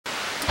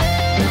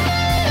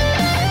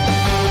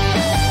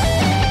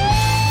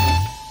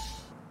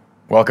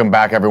Welcome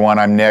back, everyone.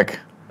 I'm Nick.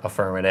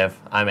 Affirmative.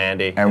 I'm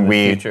Andy. And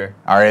we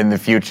are in the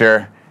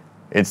future.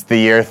 It's the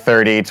year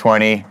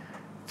 2020,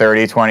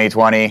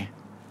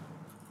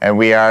 and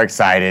we are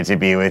excited to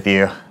be with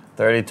you.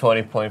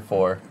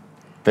 3020.4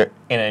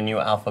 in a new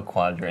alpha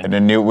quadrant.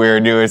 We're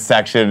a newest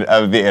section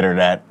of the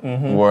internet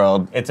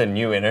world. It's a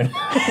new internet.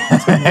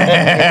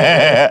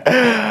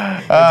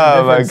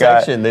 Oh my God.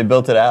 Section. They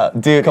built it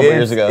out Dude, a couple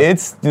years ago.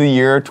 It's the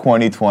year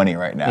 2020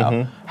 right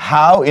now.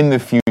 How in the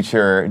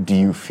future do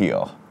you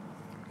feel?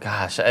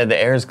 Gosh, the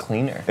air is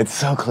cleaner. It's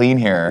so clean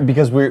here.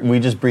 Because we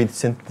just breathe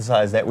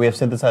synthesized air. We have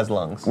synthesized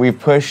lungs. We've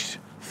pushed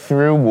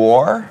through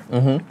war,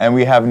 and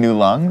we have new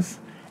lungs,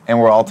 and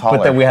we're all taller.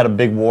 But then we had a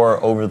big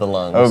war over the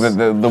lungs. Oh,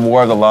 the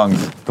war of the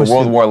lungs. The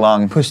World War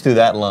lung. Pushed through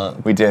that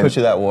lung. We did. Pushed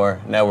through that war.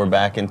 Now we're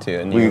back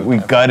into a new... We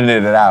gutted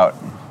it out.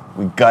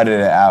 We gutted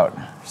it out.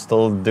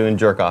 Still doing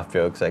jerk-off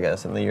jokes, I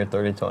guess, in the year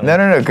 3020.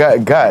 No,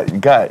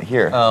 gut,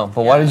 here. Oh,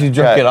 but why did you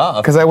jerk it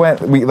off? Because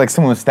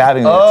someone was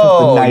stabbing me. Oh, I took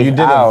the knife you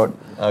did out.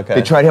 Okay.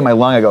 They tried to hit my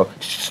lung. I go,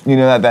 shh. You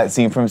know that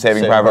scene from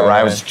Saving Private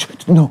Ryan?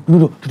 Was, no.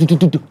 And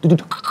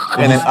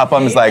then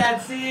Upham's like,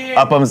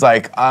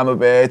 I'm a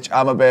bitch.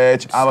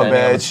 Standing on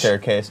the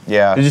staircase.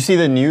 Yeah. Did you see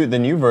the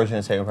new version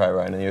of Saving Private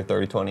Ryan in the year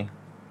 3020?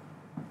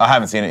 I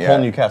haven't seen it yet. Whole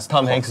new cast.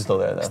 Tom Hanks is still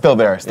there, though. Still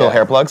there. Still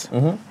hair plugs?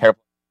 Hair.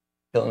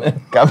 Killing it.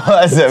 God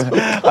bless him.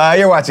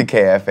 You're watching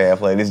KFAF,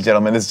 ladies and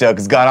gentlemen. This joke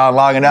has gone on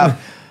long enough.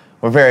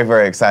 We're very,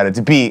 very excited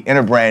to be in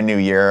a brand new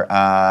year.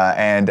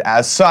 And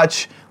as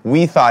such,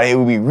 we thought it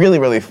would be really,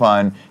 really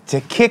fun to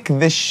kick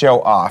this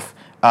show off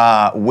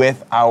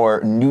with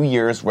our New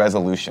Year's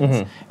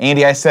resolutions.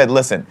 Andy, I said,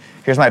 listen,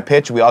 here's my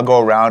pitch. We all go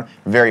around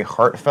very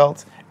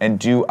heartfelt and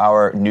do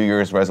our New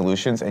Year's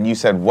resolutions. And you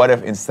said, what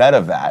if instead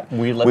of that,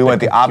 we went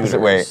the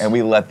opposite way and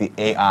we let the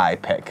AI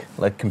pick?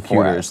 Let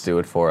computers do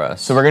it for us.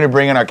 So we're going to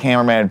bring in our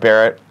cameraman,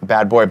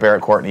 bad boy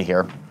Barrett Courtney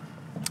here.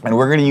 And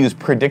we're going to use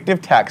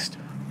predictive text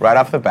right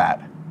off the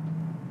bat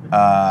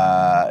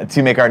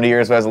to make our New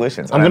Year's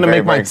resolutions. I'm going to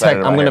make my text.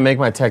 I'm going to make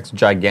my text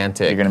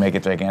gigantic. You're going to make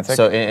it gigantic.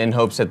 So in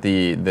hopes that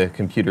the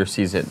computer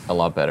sees it a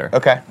lot better.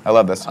 Okay, I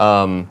love this.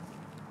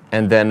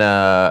 And then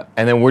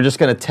we're just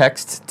going to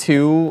text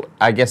to,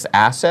 I guess,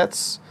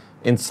 assets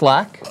in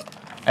Slack,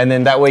 and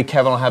then that way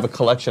Kevin will have a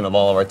collection of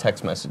all of our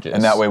text messages.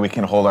 And that way we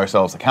can hold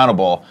ourselves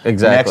accountable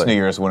next New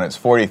Year's when it's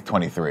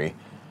 4023,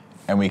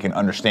 and we can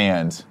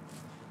understand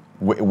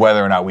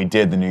whether or not we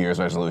did the New Year's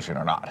resolution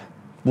or not.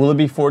 Will it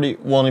be 40?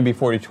 Will only be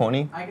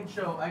 4020? I can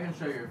show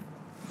you.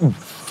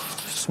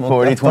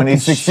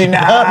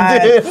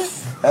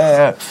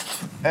 402069.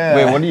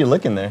 Wait, what are you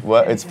looking there?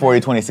 What? It's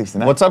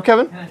 402069. What's up,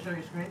 Kevin? Can I show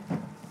your screen?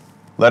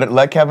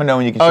 Let Kevin know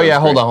when you can. Oh show yeah,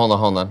 the screen.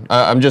 hold on.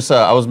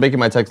 I was making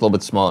my text a little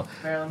bit smaller.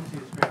 Barry, let me see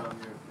the screen on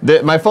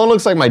your... My phone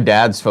looks like my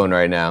dad's phone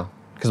right now,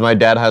 because my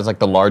dad has like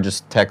the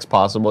largest text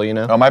possible, you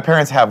know? Oh, my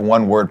parents have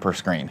 1 word per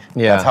screen.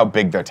 Yeah. That's how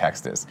big their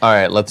text is. All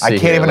right, let's see. I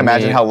can't even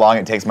imagine how long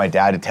it takes my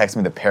dad to text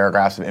me the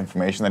paragraphs of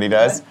information that he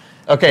does.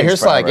 Okay, here's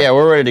Slack. Yeah,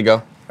 we're ready to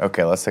go.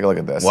 Okay, let's take a look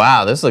at this.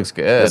 Wow, this looks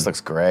good. This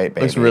looks great,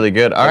 baby. Looks really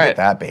good. All Look right. at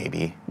that,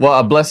 baby. Well,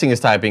 a blessing is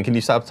typing. Can you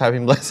stop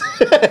typing blessing?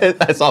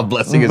 I saw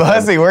blessing is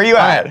Blessing, typing. where are you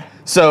at? Right.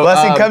 So,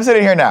 Blessing, come sit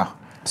in here now.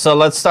 So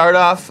let's start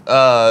off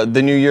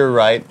the new year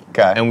right.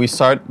 Okay. And we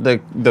start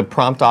the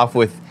prompt off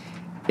with,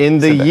 in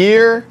the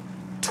year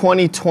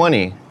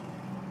 2020,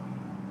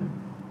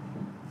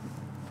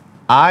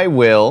 I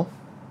will,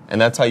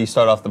 and that's how you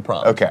start off the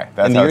prompt. Okay,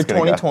 that's in the how year it's gonna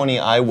 2020,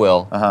 I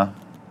will. And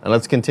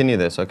let's continue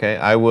this, okay?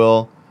 I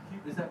will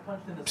Is that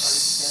punched in the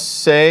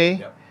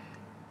say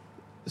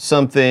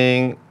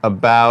something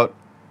about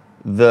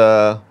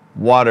the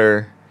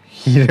water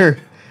heater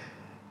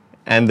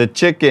and the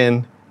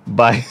chicken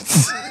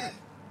bites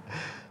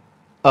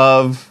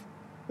of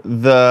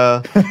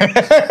the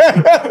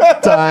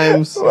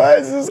times Why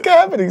is this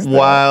happening still?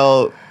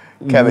 while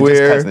Kevin,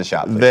 just cut we're to the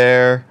shop, please.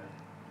 there.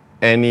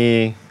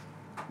 Any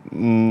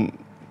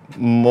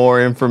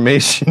more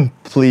information,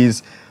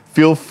 please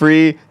feel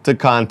free to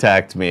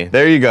contact me.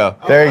 There you go.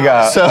 There you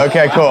go. So-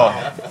 Okay, cool.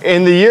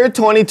 In the year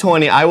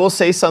 2020, I will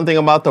say something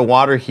about the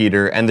water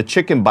heater and the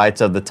chicken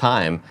bites of the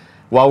time.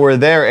 While we're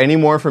there, any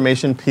more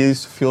information,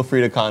 please feel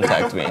free to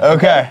contact me.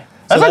 Okay.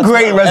 That's a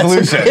great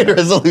resolution. That's a great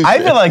resolution. I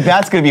feel like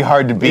that's going to be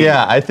hard to beat.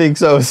 Yeah, I think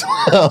so as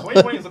well.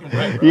 2020 is looking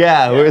great, bro.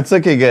 Yeah, it's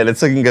looking good.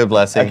 It's looking good,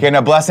 Blessing. Okay,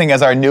 now Blessing,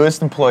 as our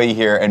newest employee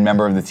here and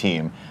member of the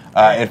team,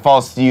 it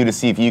falls to you to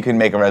see if you can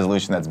make a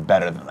resolution that's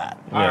better than that.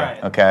 All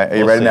right. Okay, are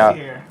you We'll ready see. now?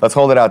 Here. Let's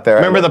hold it out there.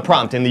 Remember the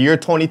prompt, in the year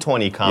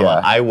 2020, comma,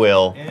 Yeah. I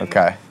will. In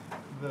Okay.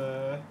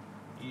 the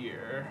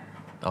year.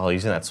 Oh,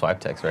 using that swipe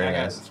text, very I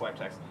got nice. the swipe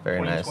text.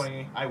 Very nice.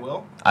 2020, I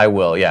will. I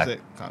will, yeah. Is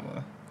it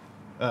comma?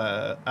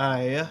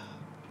 I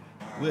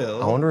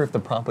will. I wonder if the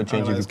prompt would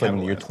change if you Otherwise, put in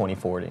the year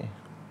capitalized. 2040.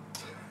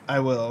 I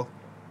will.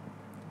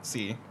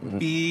 See.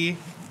 Be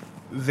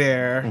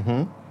there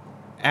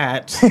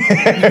at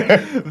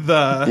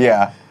the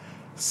Yeah.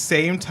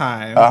 same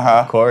time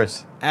Of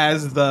course.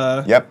 as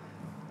the Yep.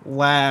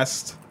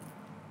 last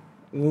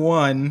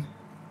one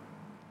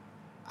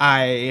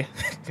I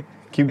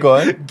Keep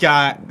going.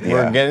 got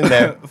We're getting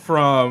there.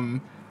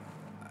 from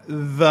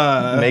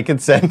the Making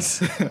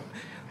sense.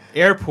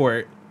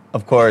 airport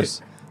Of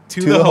course.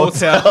 to the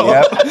hotel.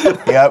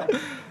 Yep.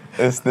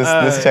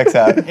 This checks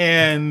out.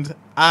 And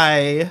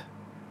I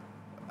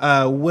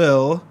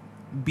will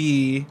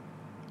be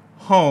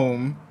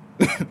home.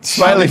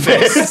 Smiley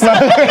face.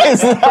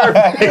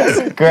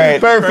 Perfect. Great.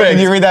 Perfect. Can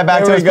you read that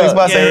back There to we us, please, go.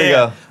 Bus?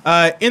 There we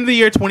go. In the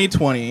year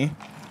 2020,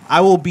 I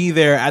will be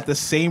there at the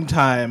same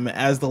time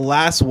as the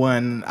last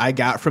one I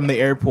got from the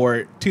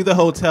airport to the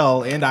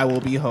hotel, and I will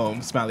be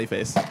home. Smiley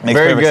face. Makes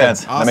Very perfect good.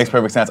 sense. That Awesome. makes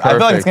perfect sense. I feel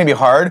like it's Perfect. gonna be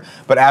hard,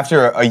 but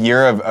after a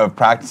year of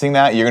practicing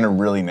that, you're gonna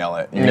really nail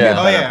it. You're gonna Yeah. be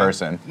a better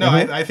person. No,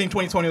 I think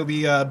 2020 will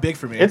be big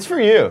for me. It's for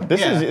you.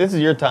 This Yeah. is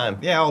your time.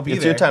 Yeah, I'll be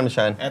It's there. your time to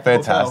shine. At the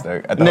hotel.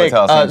 Fantastic. At the Nick,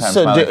 hotel, same time.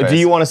 so smiley do face.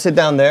 you want to sit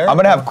down there? I'm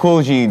gonna have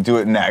Cool G do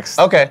it next.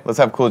 Okay. Let's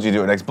have Cool G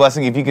do it next.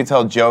 Blessing, if you could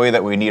tell Joey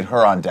that we need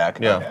her on deck,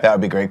 Yeah. that would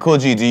be great. Cool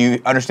G, do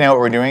you understand what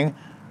we're doing?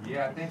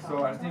 Yeah, I think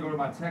so. I just need to go to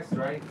my text,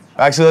 right?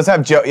 Actually, let's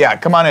have Joe. Yeah,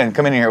 come on in.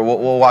 Come in here.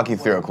 We'll walk you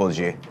through it, Cool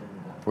G.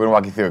 We're gonna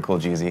walk you through it, Cool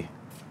G. Where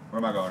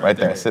am I going? Right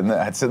there. Sit in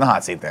the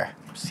hot seat there.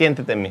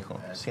 Siéntete, mijo.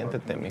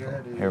 Siéntete,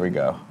 mijo. Here we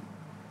go.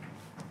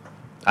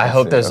 I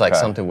hope there's like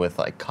okay. something with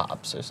like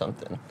cops or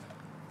something.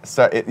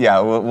 So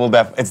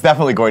it's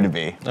definitely going to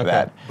be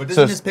that. But So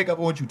doesn't this pick up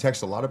on what you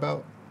text a lot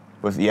about?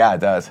 yeah, it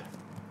does.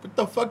 What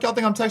the fuck y'all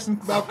think I'm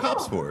texting about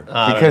cops for?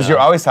 Because you're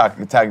always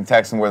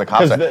texting where the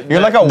cops are. 'Cause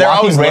You're like a they're walking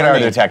always radar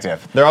learning.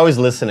 detective. They're always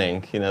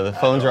listening. You know, the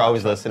phones are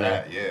always listening.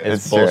 that, yeah.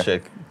 It's It's true.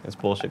 bullshit. It's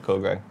bullshit,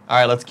 Code Greg. All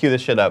right, let's cue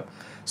this shit up.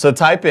 So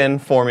type in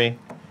for me.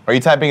 Are you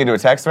typing into a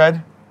text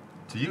thread?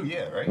 To you,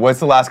 yeah, right?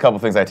 What's the last couple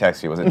things I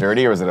text you? Was it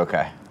dirty or was it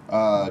okay?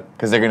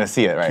 Because they're gonna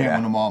see it right Can't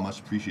win now. them all. Much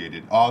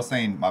appreciated. Oh, I was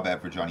saying my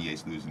bad for Johnny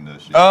Yates losing the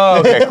shit. Oh,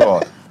 okay,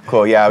 cool.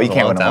 Cool, yeah, we was a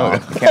can't long win them all.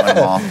 time ago. We can't win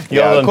them all. You all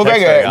Yeah, don't cool text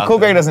very Greg,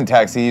 often. doesn't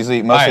text. He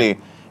usually mostly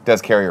does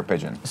carrier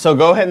pigeon. So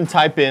go ahead and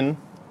type in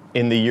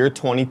the year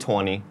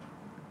 2020,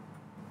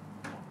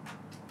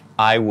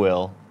 I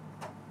will,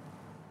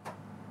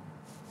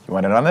 You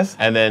want in on this?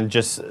 and then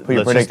just your let's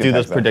just predictive do this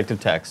text then. predictive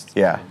text.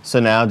 Yeah. So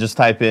now just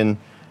type in.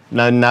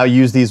 Now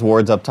use these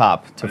words up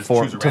top to just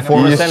form choose a to random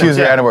form You a just sentence. choose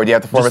a yeah. random word. You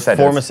have to form a Just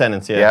sentence. Form a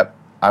sentence. Yeah. Yep.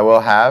 I will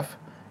have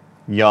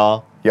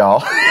Y'all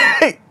y'all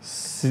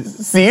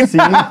seen.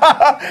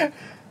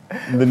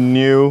 the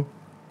new.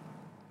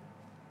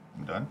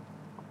 I'm done.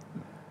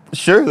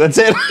 Sure, that's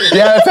it.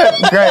 Yeah,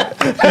 that's it.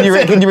 Great.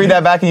 Can you read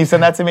that back? Can you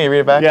send that to me? Read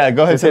it back. Yeah,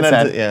 go ahead. Just hit Send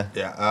that send. to-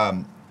 yeah.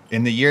 Yeah.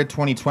 In the year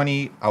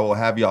 2020, I will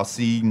have y'all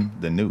seen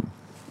the new.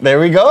 There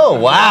we go.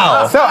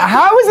 Wow. So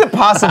how is it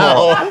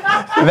possible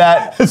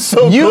that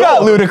so you cool.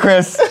 got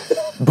ludicrous?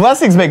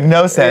 Blessings make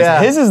no sense.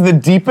 Yeah. His is the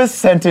deepest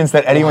sentence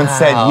that anyone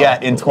said Wow.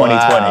 yet in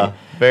 2020. Wow.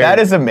 Very That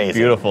is amazing.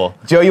 beautiful.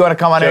 Joe, you want to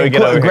come on Joey, in?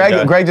 get over here, Greg,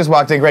 Joey. Greg just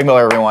walked in. Greg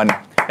Miller, everyone.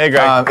 Hey,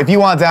 Greg. If you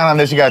want down on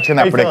this, you got to turn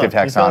that you predictive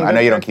feeling? text You on. feeling I know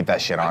good, you don't Greg? keep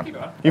that shit on. keep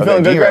it on. You Okay,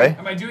 feeling do good, you Greg? really?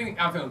 Am I doing?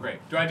 I'm feeling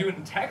great. Do I do it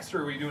in text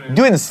or are we doing it?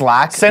 Do it in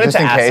Slack, Send it just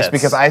to in case, assets.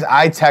 because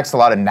I text a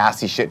lot of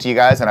nasty shit to you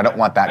guys, and I don't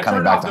want that I coming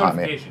turned back off to haunt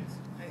me. notifications.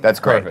 That's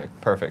great.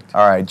 Perfect.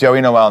 All right, Joey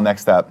Noel,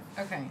 next up.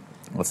 Okay.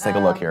 Let's take a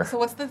look here. So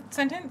what's the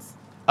sentence?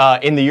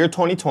 In the year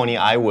 2020,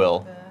 I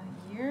will.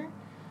 The year?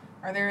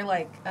 Are there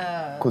like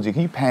Cool, G,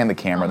 can you pan the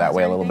camera that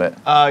way a little bit?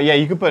 Yeah,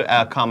 you could put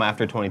a comma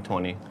after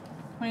 2020.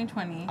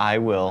 2020? I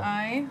will.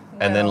 I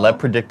And then will let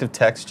predictive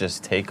text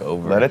just take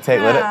over. Let it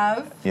take, let it.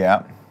 have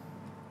Yeah.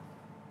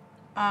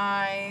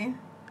 I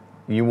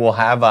You will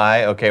have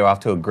I. Okay, we're off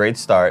to a great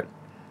start.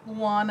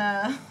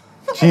 wanna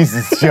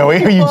Jesus,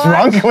 Joey, are you What?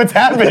 drunk? What's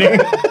happening?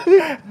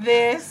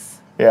 this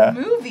Yeah.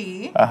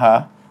 movie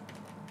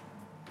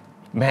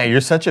Man,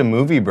 you're such a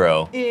movie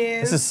bro.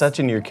 is This is such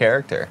in your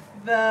character.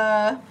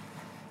 the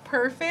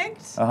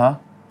perfect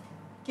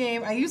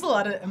game. I use a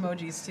lot of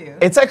emojis too.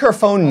 It's like her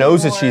phone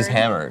knows that she's Award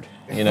hammered,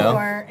 you know?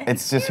 for-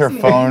 It's just her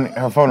excuse me, phone.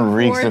 Her phone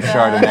reeks For of the-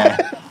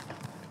 Chardonnay.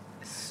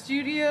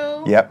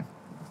 Studio Yep.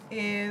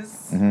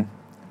 is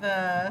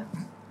the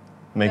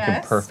Making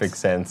Best. perfect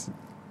sense.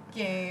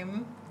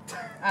 game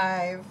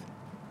I've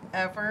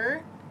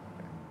ever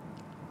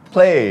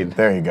Played.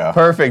 There you go.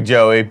 Perfect,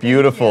 Joey.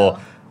 Beautiful.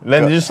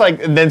 Then just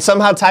like then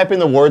somehow type in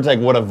the words like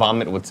what a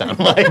vomit would sound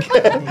like.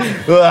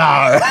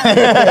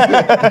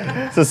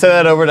 So send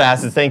that over to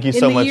Acid. Thank you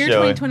so In the much, year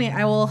Joey. 2020,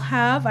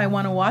 I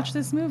want to watch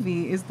this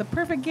movie. Is the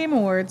perfect game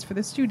awards for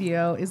the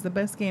studio. Is the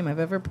best game I've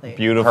ever played.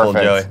 Beautiful,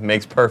 Perfect. Joey.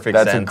 Makes perfect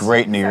That's sense. a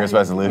great New Year's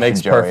resolution, Makes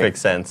Joey. perfect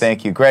sense.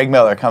 Thank you. Greg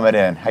Miller, coming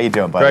in. How you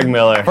doing, buddy? Greg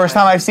Miller. First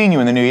time I've seen you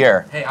in the new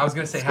year. Hey, I was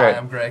gonna say great. hi.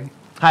 I'm Greg.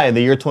 Hi,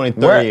 the year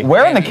 2030.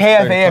 We're in the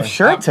KFAF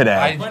shirt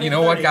today. You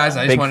know what, guys?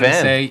 I just Big wanted to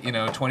fan. say,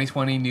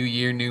 2020, new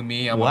year, new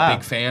me. I'm Wow. a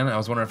big fan. I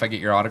was wondering if I get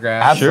your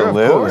autograph. Sure, of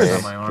Absolutely. course.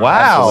 On my arm.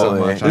 Wow.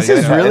 Absolutely. This I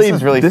is gotta- really this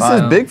is really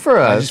fun. big for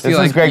I us. just feel This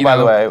is like, Greg, by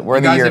the way. We're you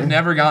in the guys year- have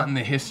never gotten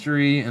the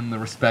history and the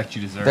respect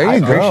you deserve. There you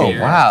So go. I'm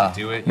here Wow. to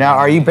do it. Now,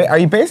 are know?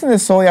 you basing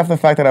this solely off the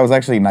fact that I was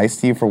actually nice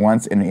to you for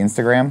once in an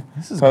Instagram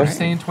post? I'm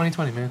saying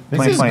 2020, man.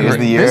 2020 is great.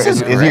 the year. This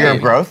is is the year of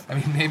great. growth. I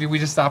mean, maybe we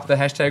just stop the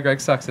hashtag Greg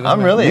sucks. It doesn't I'm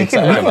matter. really We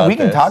excited can about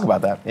this. talk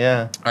about that.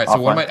 Yeah. All right.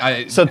 So what am Offline.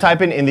 I? So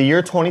type in the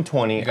year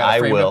 2020, You got a I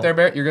frame will. up there,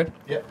 Barrett? You're good.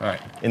 Yeah. All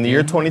right. In the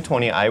year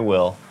 2020, I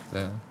will.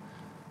 The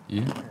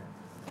year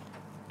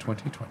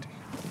 2020.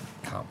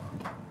 comma.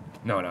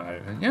 No, I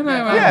didn't.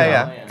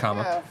 Yeah, Yeah.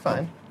 comma.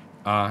 Fine.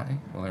 Well,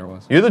 there it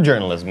was. You're the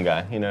journalism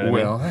guy. You know what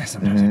I mean? Well,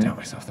 sometimes I tell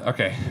myself that.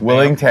 Okay.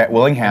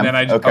 Willingham. And then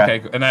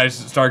and I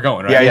just start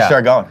going, right? Yeah, you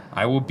start going.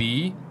 I will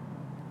be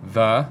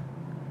the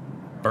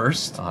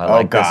first Oh, I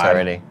like this God.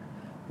 already.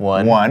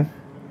 One.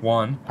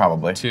 one,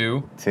 Probably.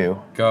 two,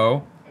 Two.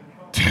 go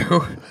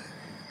to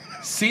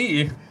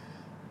see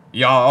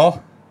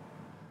y'all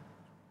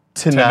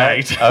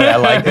Tonight. Tonight. Okay, I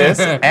like this.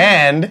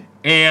 And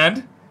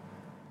and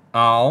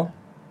I'll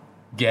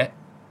get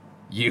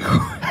you.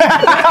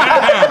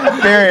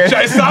 Period. Should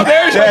I stop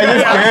there? Should I Yeah, go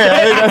just down? period.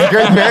 I think that's a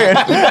great period.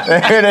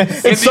 There it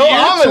is. In so the year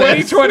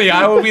ominous. 2020,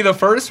 I will be the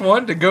first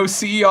one to go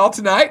see y'all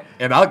tonight,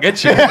 and I'll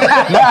get you.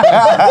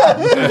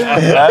 That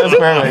is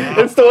perfect.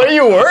 it's the way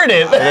you word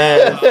it.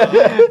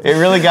 It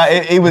really got.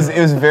 It was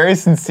very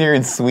sincere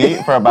and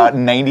sweet for about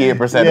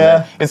 98% Yeah.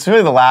 of it. It's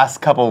really the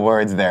last couple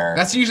words there.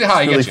 That's usually how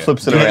I Really get you.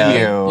 flips it Get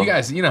around. You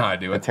guys, you know how I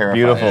do it. terrifying.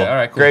 Beautiful. Yeah, all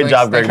right, cool. Great Thanks.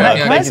 job, Greg. Thank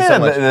you. Can I Thank you say so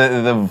that much.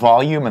 the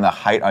volume and the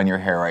height on your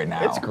hair right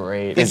now? It's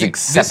great. Is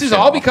exceptional. This is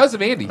all because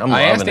of Andy. I'm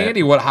I asked loving it.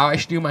 Andy how I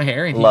should do my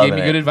hair, and he Loving gave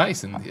me it. good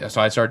advice, and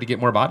so I started to get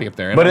more body up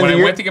there. And But in when the I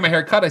year- went to get my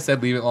hair cut, I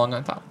said leave it long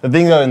on top. The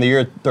thing though, in the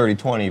year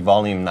 3020,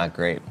 volume not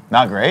great.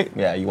 Not great.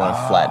 Yeah, you want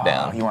it flat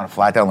down. You want to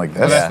flat down like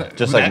this? Yeah.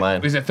 just like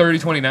mine. Is it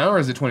 3020 now or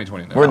is it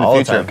 2020 now? We're in the All the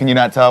future. time. Can you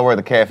not tell we're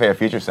the KFAF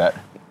future set?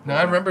 No,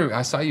 I remember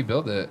I saw you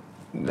build it.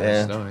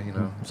 Yeah. So, you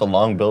know. It's a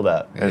long build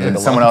out. Is it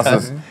someone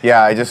else's?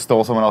 Yeah, I just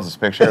stole someone else's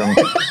picture and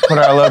put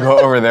our logo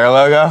over their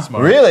logo.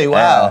 Really?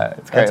 Wow. Yeah,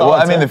 it's great. That's all Well,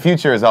 I it mean, the took.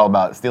 future is all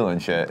about stealing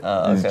shit.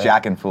 Oh, It's okay.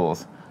 jacking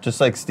fools.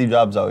 Just like Steve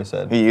Jobs always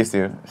said. He used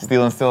to.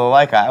 Steal and steal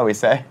alike, I always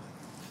say.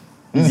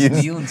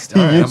 Stealing stuff.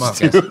 All right, I'm off,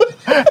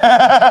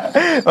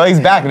 guys. Well, he's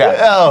back now.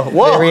 Oh,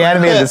 whoa. They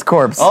reanimated his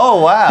corpse.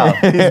 Oh, wow.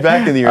 He's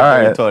back in the year All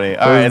right. 2020.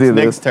 All Let's right, do it's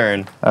Nick's this.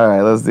 turn. All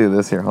right, let's do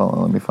this here. Hold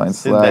on, let me find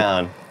Sit Slack.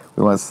 down.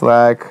 We want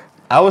Slack.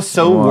 I was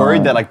so Wow.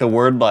 worried that like the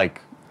word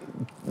like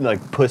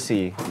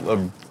pussy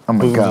or Oh my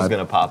boobs was God.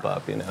 gonna pop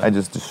up, you know. I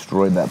just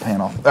destroyed that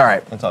panel. All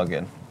right, That's all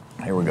good.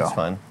 here we go. It's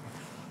fine.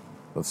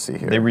 Let's see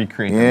here. They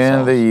recreate In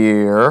themselves. the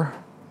year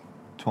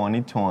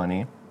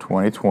 2020.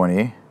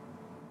 2020,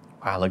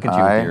 Wow, look at you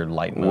I with your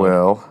light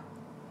mode.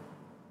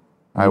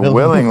 I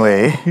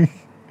willingly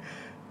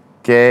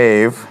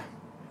gave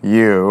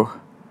you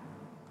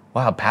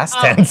Wow, past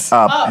tense.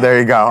 up. There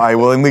you go. I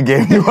willingly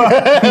gave you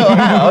up.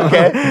 Wow,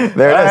 okay.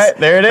 There it All is. right,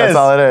 there it is. That's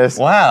all it is.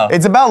 Wow.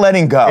 It's about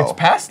letting go. It's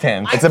past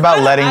tense. It's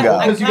about letting go.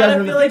 I Because you kind guys are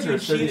of in feel the like you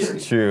future, so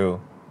cheated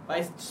True.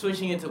 by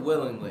switching it to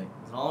willingly.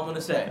 That's all I'm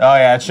gonna say. Oh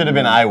yeah, it should have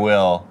been I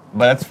will,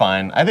 but that's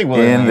fine. I think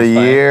we'll. In the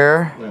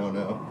year No,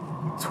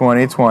 no.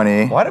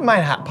 2020, Why did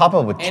mine pop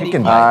up with Andy,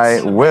 chicken I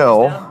bites?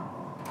 will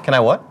Can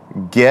I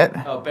what? get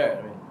Oh,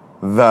 Barrett.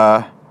 I mean.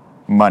 the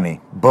money.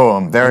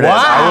 Boom. There it is.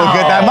 Wow. I will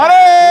get that money.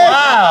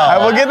 Wow.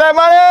 I will get that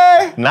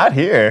money. Not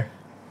here.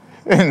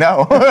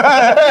 No.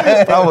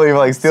 Probably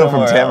like steal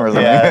Somewhere from Tim or else.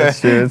 something. Yeah, that's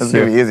true, that's That's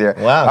gonna be true. easier.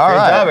 Wow, All great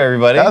right. job,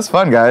 everybody. That was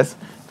fun, guys.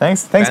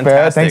 Thanks, Barrett.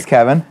 Fantastic. Thanks,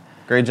 Kevin.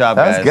 Great job,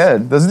 That guys. was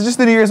good. Those are just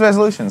the New Year's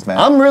resolutions, man.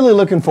 I'm really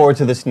looking forward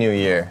to this new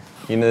year.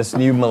 You know, this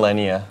new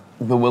millennia,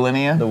 the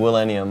Willinia. the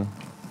millennium,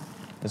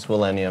 this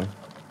millennium.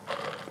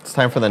 It's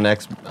time for the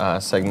next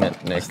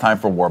segment, Nick. It's time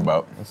for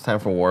Warboat. It's time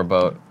for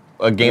Warboat,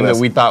 a game that Yes.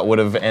 we thought would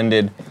have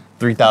ended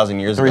 3,000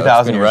 years ago. 3,000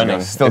 It's been years ago.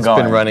 running. Still It's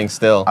going. been running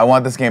still. I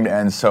want this game to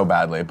end so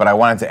badly, but I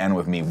want it to end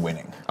with me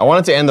winning. I want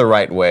it to end the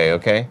right way,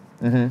 okay?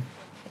 Mm-hmm.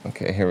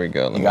 Okay, here we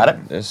go. Let You me- got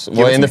it? this- Give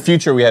well, it in to the me.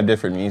 future, we have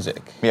different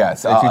music. Yeah,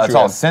 it's In the future,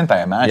 all we have- synth,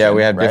 I imagine. Yeah,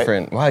 we have right?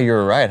 different. Wow, you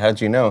were right. How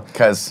did you know?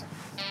 Because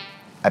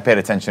I paid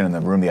attention in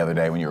the room the other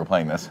day when you were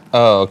playing this.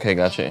 Oh, okay,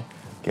 gotcha.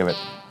 Give it.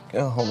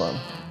 Oh, hold on.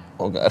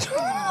 Oh, God. Is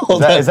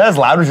Hold that, on. is that as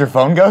loud as your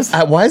phone goes?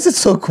 Why is it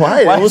so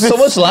quiet? Why It was is so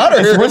much louder.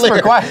 It's whisper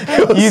earlier. quiet.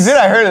 You did.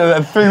 I heard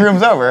it 3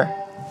 rooms over.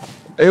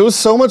 It was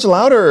so much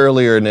louder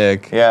earlier,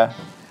 Nick. Yeah.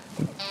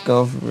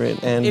 Go for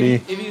it, Andy.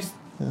 If you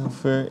Go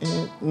for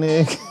it,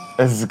 Nick.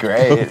 This is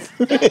great.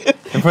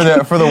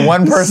 And for the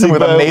one person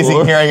with Sing my amazing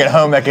war. hearing at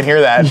home that can hear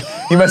that,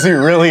 you must be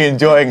really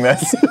enjoying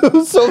this. It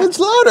was so much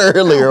louder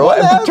earlier.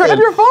 What happened? Turn up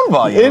your phone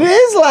volume. It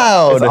is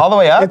loud. It's all the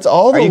way up? It's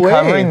all the Are you way.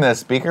 covering the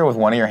speaker with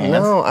one of your hands?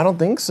 No, I don't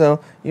think so.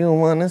 You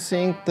wanna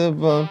sink the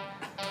boat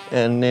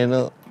and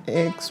it'll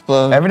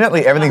explode.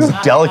 Evidently, everything's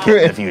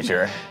delicate in the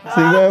future. Sink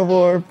my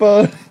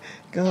warboat.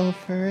 Go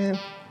for it.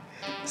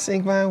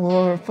 Sink my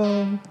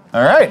warboat.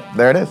 All right,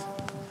 there it is.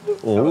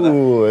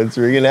 Ooh, it's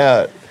ringing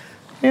out.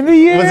 In the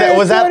year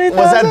Was that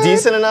 20,000.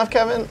 decent enough,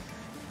 Kevin?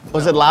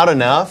 Was it loud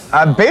enough?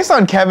 Based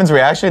on Kevin's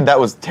reaction, that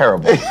was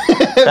terrible.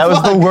 That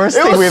was the worst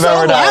thing we've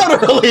ever done.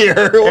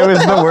 earlier. It was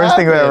the worst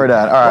thing we've ever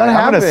done. All right, What I'm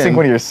gonna sink happened?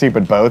 one of your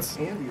stupid boats.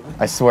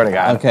 I swear to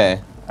God.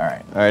 Okay. All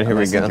right. All right, here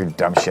we Sink go. your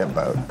dumb shit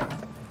boat.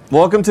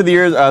 Welcome to the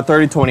year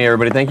 3020,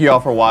 everybody. Thank you all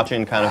for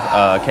watching kind of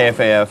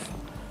KFAF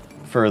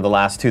for the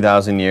last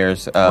 2,000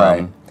 years.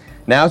 Right.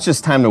 Now it's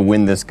just time to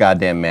win this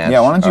goddamn match. Yeah,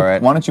 why don't you all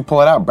right? why don't you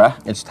pull it out, bruh?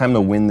 It's time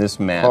to win this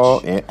match. Pull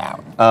it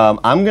out.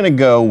 I'm going to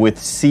go with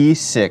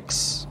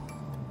C6.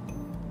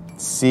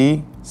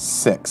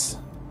 C6.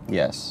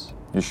 Yes.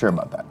 You're sure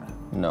about that?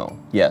 No.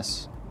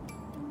 Yes.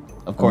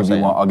 Of course I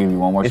am. I'll give you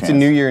one more chance. It's a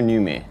new year,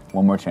 new me.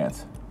 One more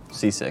chance.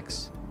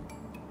 C6.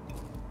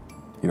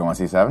 You don't want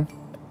C7?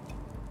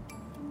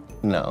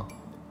 No.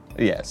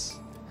 Yes.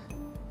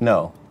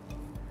 No.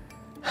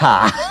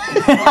 Ha!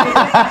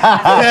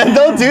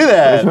 Don't do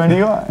that. Which one do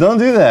you want? Don't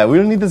do that. We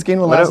don't need this game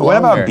to last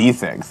What longer. about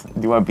B6?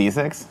 Do you want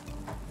B6?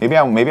 Maybe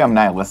I'm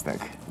nihilistic.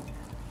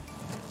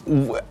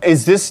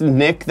 Is this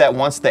Nick that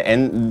wants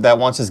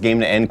this game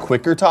to end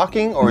quicker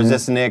talking, or is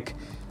this Nick?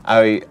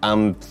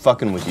 I'm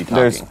fucking with you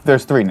talking.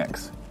 There's three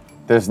Nicks.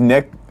 There's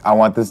Nick. I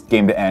want this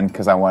game to end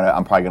because I'm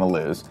probably gonna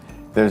lose.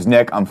 There's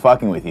Nick. I'm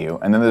fucking with you,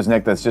 and then there's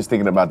Nick that's just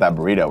thinking about that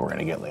burrito we're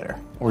gonna get later.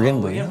 We're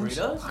getting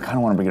burritos? I kind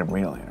of want to get a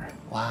burrito later.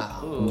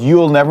 Wow.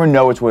 You'll never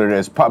know which one it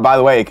is. By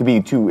the way, it could be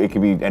two. It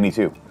could be any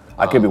two.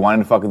 I could be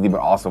wanting to fuck with you, but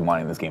also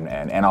wanting this game to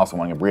end, and also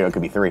wanting a burrito. It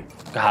could be three.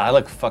 God, I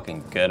look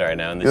fucking good right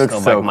now, and You this look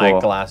is so like cool. my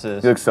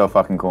glasses. You look so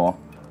fucking cool.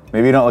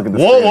 Maybe you don't look at this.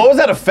 Whoa! What was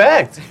that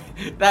effect?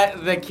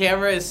 That the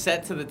camera is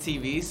set to the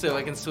TV, so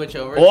I can switch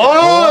over.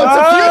 Whoa! It's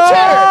the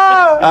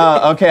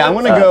future. Okay, I'm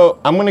gonna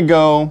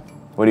go.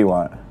 What do you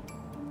want?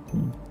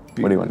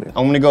 What do you want to do?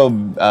 I'm gonna go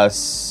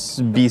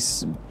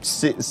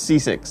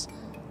C6.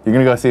 You're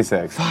gonna go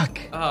C6. Fuck.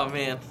 Oh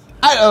man.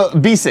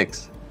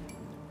 B6.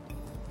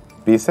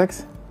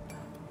 B6?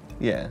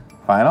 Yeah.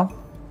 Final?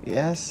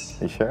 Yes.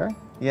 You sure?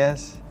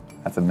 Yes.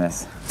 That's a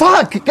miss.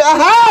 Fuck!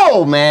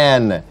 How,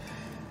 man?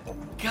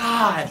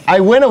 God. I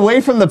went away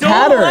from the Don't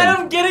pattern. let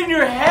him get in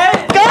your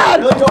head.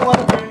 God! Don't let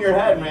him get in your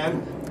head,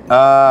 man.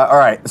 All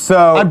right.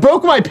 So I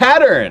broke my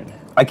pattern.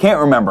 I can't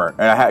remember.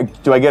 And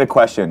do I get a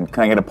question?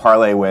 Can I get a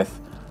parlay with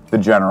the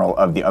general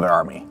of the other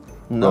army?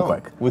 No. Real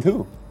quick. With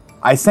who?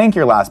 I sank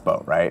your last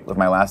boat, right? With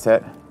my last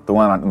hit, the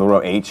one on the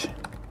row H.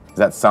 Is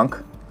that sunk?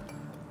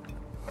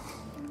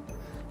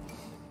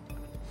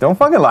 Don't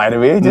fucking lie to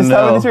me. Just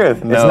tell me the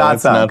truth. No, it's not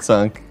it's sunk. not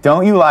sunk.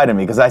 Don't you lie to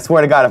me, because I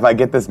swear to God, if I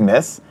get this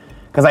miss,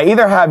 because I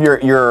either have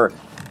your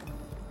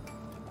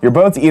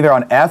boat's either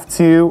on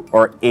F2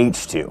 or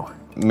H2.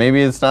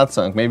 Maybe it's not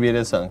sunk. Maybe it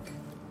is sunk.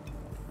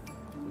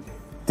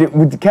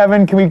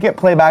 Kevin, can we get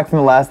playback from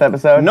the last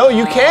episode? No,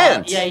 you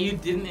can't. Yeah, you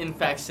didn't in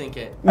fact sink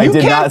it. I You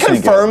did can't not sink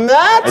it. confirm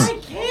that. I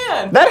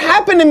can. That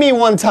happened to me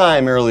one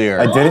time earlier.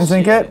 I didn't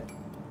sink it?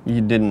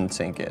 You didn't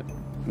sink it.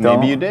 Don't.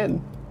 Maybe you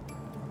did.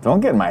 Don't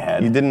get in my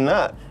head. You did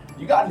not.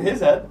 You got in his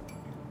head.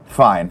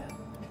 Fine.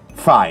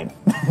 Fine.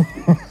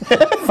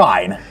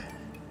 Fine.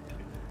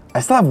 I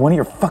still have one of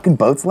your fucking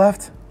boats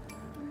left?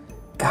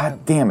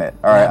 God damn it.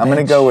 All right, I'm going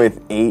to go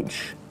with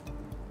H2.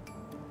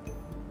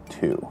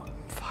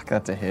 Fuck,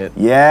 that's a hit.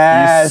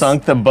 Yes. You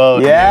sunk the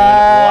boat. Yes.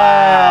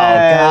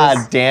 Dude. Wow.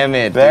 God damn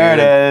it. There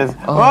dude. it is.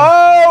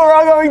 Oh, we're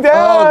all going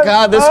down. Oh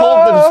God, this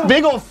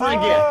big old frigate.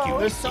 Oh.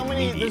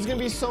 There's gonna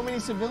be so many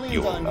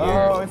civilians on here.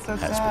 Oh, it's so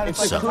sad.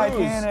 It's like the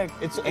Titanic.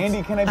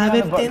 Andy, can I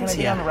be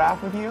on the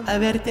raft with you? It's a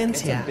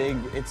Advertencia. big,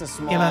 it's a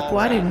small.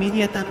 Evacuar Can I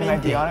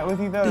inmediatamente. be on it with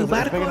you though? Tu It's big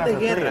barco enough de for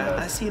three of guerra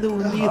us. ha sido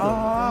hundido.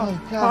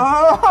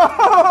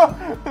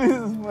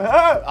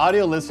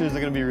 Audio listeners are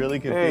gonna be really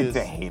They confused.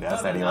 hate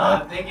us No,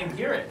 anyway. they can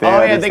hear it.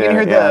 Oh, yeah, they can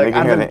hear the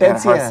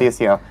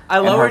advertencia. I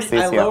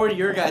lowered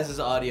your guys'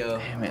 audio.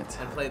 Damn it.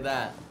 And played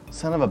that.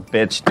 Son of a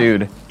bitch,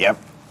 dude. Yep.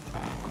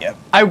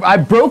 I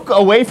broke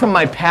away from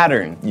my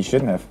pattern. You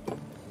shouldn't have.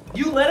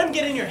 You let him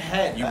get in your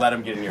head. You let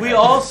him get in your We head.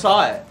 all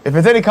saw it. If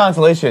it's any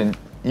consolation,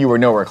 you were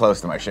nowhere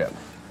close to my ship.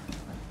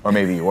 Or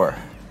maybe you were.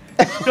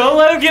 Don't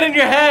let him get in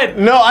your head.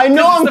 No, I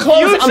know I'm This is the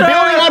close. I'm future.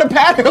 building out a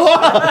pattern.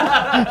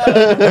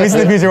 Let me see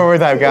the future one more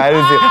time, guys.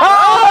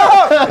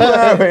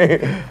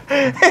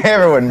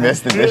 Everyone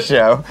missed it this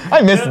show.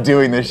 I missed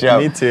doing this show.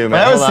 Me too, man.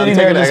 When I was Hold on, sitting I'm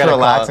there taking- I just gotta call-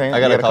 relaxing. I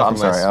gotta You call I'm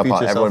from my sorry. I'll future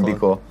call. Everyone be cell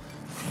cool.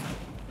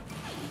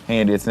 Hey,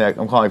 Andy, it's Nick.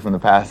 I'm calling from the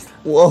past.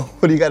 Whoa,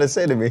 what do you got to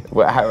say to me?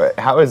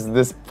 How has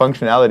this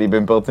functionality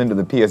been built into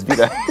the PS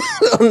Vita?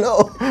 I don't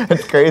know.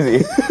 That's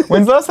crazy.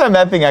 When's the last time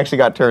that thing actually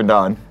got turned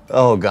on?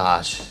 Oh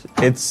gosh,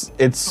 it's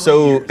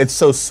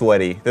so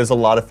sweaty. There's a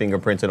lot of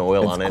fingerprints and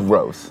oil on it. It's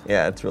gross.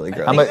 Yeah, it's really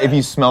gross. If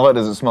you smell it,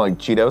 does it smell like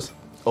Cheetos?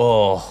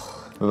 Oh,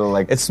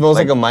 Like it smells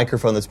like a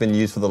microphone that's been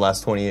used for the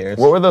last 20 years.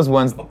 What were those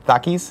ones?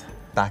 Takis?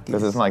 Takis.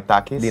 Does it smell like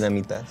Takis?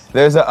 Dinamitas.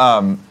 There's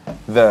a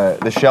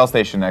the Shell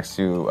station next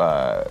to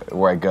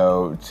where I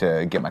go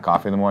to get my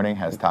coffee in the morning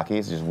has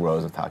Takis, just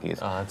rows of Takis.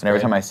 Oh, that's and every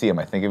great. time I see them,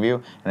 I think of you,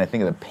 and I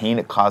think of the pain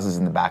it causes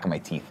in the back of my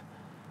teeth.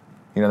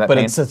 You know that But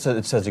pain? it's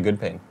such a good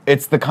pain.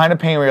 It's the kind of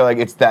pain where you're like,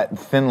 it's that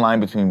thin line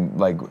between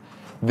like,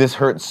 this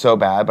hurts so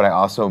bad, but I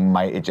also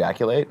might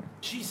ejaculate.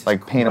 Jesus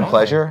Like pain and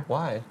pleasure.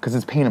 Why? Because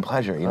it's pain and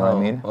pleasure. You know what I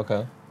mean?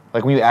 Okay.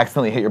 Like when you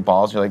accidentally hit your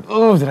balls, you're like,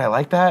 ooh, did I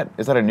like that?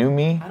 Is that a new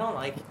me? I don't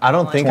like. I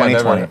don't think I've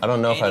 2020. ever. I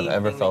don't know if I've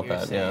ever anything felt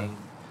that that. you're Yeah. saying.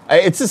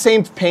 It's the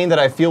same pain that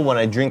I feel when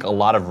I drink a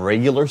lot of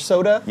regular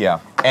soda. Yeah.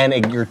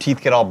 And your teeth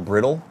get all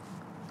brittle.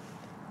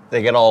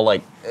 They get all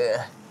like,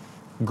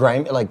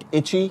 grimy, like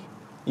itchy.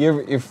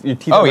 Your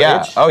teeth. Oh ever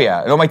yeah, itch? oh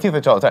yeah. No, my teeth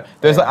itch all the time.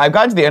 There's, I've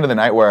gotten to the end of the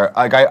night where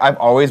like I've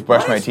always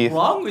brushed my What's teeth.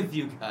 wrong with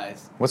you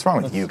guys? What's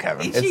wrong with you,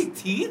 Kevin? Itchy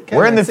teeth?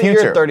 We're in the I see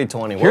future. You're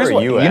 30/20. Where Here's are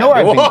what- you you at? know where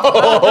I've been-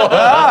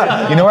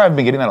 Whoa. You know where I've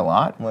been getting that a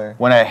lot? Where?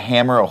 When I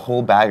hammer a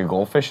whole bag of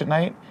goldfish at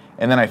night,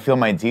 and then I feel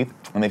my teeth,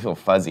 and they feel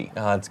fuzzy.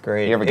 Oh, that's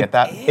great. You ever get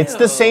that? It's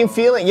the same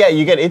feeling. Yeah,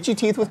 you get itchy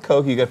teeth with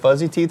Coke. You get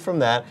fuzzy teeth from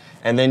that,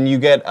 and then you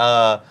get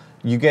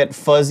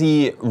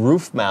fuzzy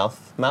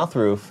mouth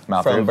roof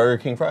from Burger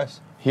King fries.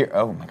 Here,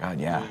 oh my God,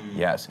 yeah,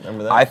 yes.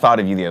 Remember that? I thought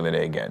of you the other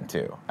day again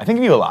too. I think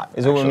of you a lot.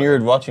 Is it when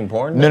you're watching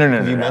porn? No.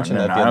 You mentioned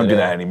that the I other don't do day.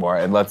 that anymore.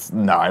 I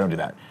don't do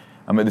that.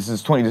 I mean, this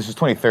is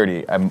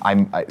 2030.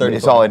 It's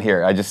 34. all in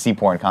here. I just see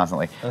porn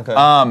constantly. Okay.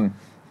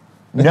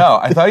 No,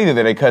 I thought of you the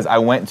other day because I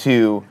went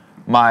to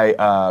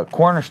my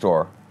corner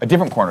store, a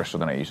different corner store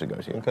than I usually go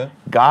to. Okay.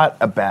 Got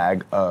a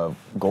bag of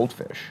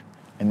goldfish,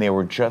 and they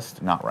were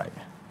just not right.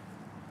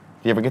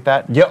 Do you ever get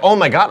that? Yeah. Oh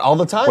my God! All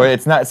the time. Where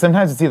it's not.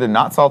 Sometimes it's either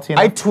not salty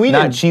enough, I tweeted-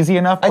 not cheesy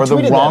enough, I or the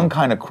tweeted wrong them.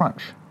 kind of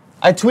crunch.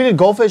 I tweeted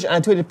Goldfish and I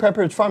tweeted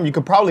Pepperidge Farm. You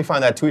could probably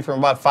find that tweet from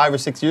about 5 or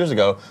 6 years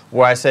ago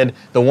where I said,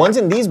 the ones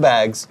in these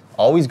bags,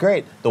 always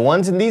great. The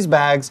ones in these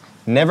bags,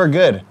 never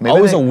good. Maybe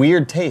Always they- a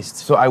weird taste.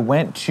 So I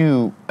went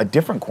to a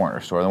different corner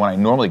store, the one I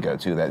normally go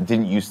to, that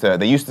didn't used to.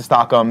 They used to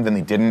stock them, then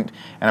they didn't,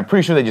 and I'm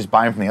pretty sure they just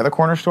buy them from the other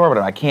corner store,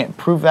 but I can't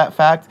prove that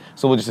fact.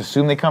 So we'll just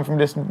assume they come from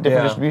different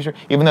distribution,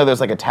 even though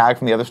there's like a tag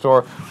from the other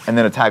store and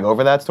then a tag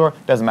over that store.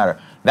 Doesn't matter.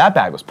 That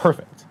bag was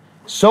perfect,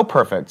 so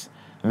perfect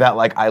that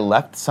like I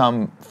left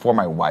some for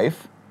my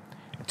wife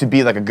to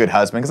be like a good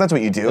husband, because that's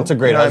what you do. That's a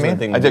great you know husband what I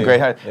thing mean? to I did do. great.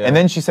 Yeah. And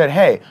then she said,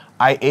 "Hey,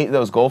 I ate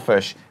those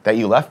goldfish that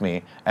you left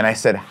me," and I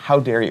said,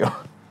 "How dare you?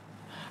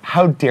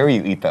 How dare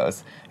you eat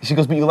those?" She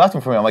goes, "But you left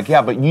them for me." I'm like,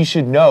 "Yeah, but you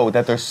should know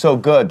that they're so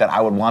good that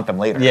I would want them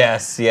later."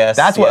 Yes.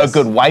 That's what a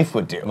good wife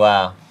would do.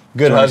 Wow.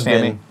 Good Do you understand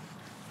husband.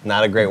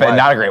 Not a great But wife.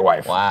 not a great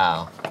wife.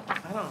 Wow.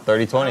 I don't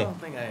 30-20. I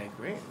don't think I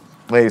agree.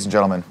 Ladies and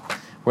gentlemen,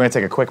 we're going to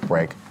take a quick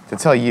break to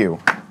tell you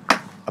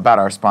about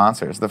our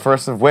sponsors. The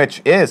first of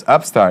which is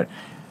Upstart.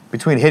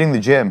 Between hitting the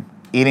gym,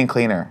 eating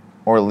cleaner,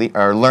 or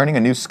learning a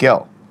new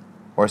skill,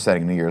 or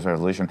setting a New Year's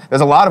resolution,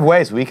 there's a lot of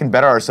ways we can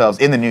better ourselves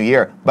in the new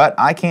year, but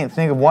I can't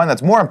think of one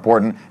that's more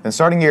important than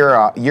starting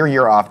your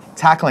year off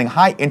tackling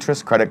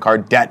high-interest credit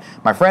card debt.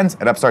 My friends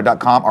at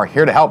Upstart.com are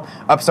here to help.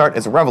 Upstart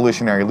is a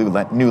revolutionary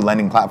new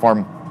lending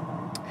platform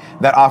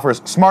that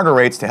offers smarter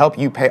rates to help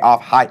you pay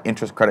off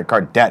high-interest credit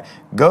card debt.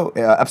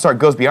 Upstart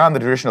goes beyond the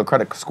traditional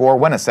credit score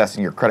when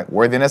assessing your credit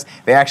worthiness.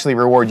 They actually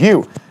reward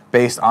you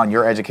based on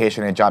your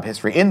education and job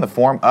history in the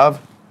form of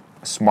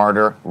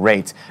smarter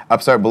rates.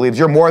 Upstart believes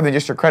you're more than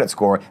just your credit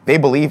score. They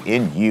believe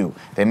in you.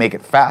 They make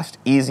it fast,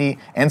 easy,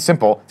 and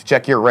simple to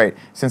check your rate.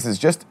 Since it's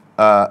just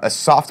a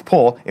soft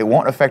pull, it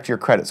won't affect your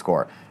credit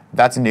score.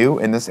 That's new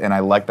in this, and I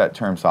like that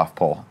term, soft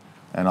pull.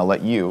 And I'll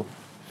let you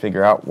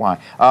figure out why.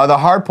 The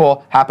hard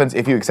pull happens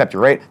if you accept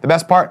your rate. The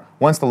best part,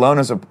 once the loan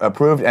is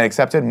approved and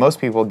accepted, most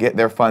people get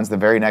their funds the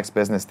very next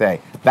business day.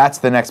 That's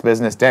the next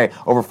business day.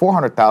 Over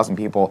 400,000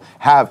 people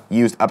have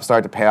used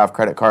Upstart to pay off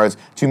credit cards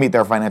to meet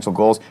their financial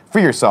goals.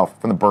 Free yourself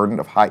from the burden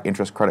of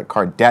high-interest credit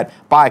card debt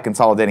by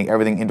consolidating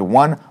everything into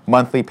one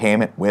monthly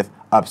payment with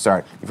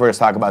Upstart. You've heard us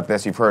talk about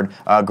this. You've heard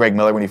Greg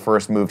Miller, when he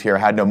first moved here,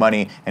 had no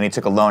money, and he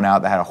took a loan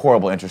out that had a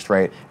horrible interest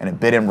rate, and it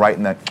bit him right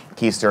in the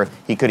keister.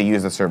 He could have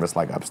used a service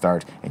like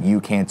Upstart, and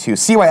you can too.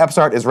 See why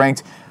Upstart is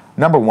ranked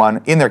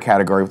 #1 in their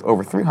category with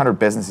over 300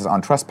 businesses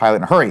on Trustpilot.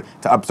 And hurry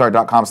to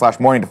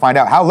upstart.com/morning to find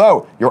out how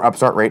low your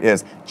Upstart rate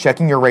is.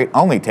 Checking your rate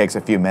only takes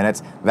a few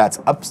minutes. That's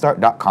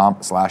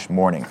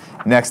upstart.com/morning.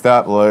 Next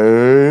up,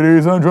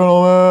 ladies and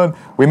gentlemen,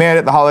 we made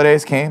it. The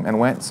holidays came and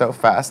went so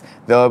fast,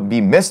 they'll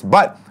be missed,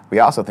 but we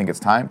also think it's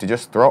time to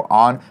just throw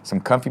on some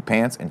comfy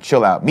pants and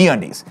chill out.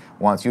 MeUndies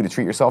wants you to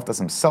treat yourself to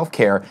some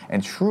self-care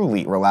and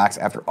truly relax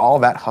after all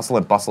that hustle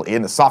and bustle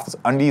in the softest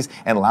undies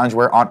and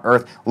loungewear on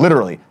earth.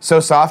 Literally, so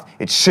soft,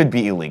 it should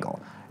be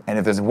illegal. And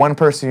if there's one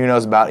person who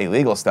knows about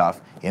illegal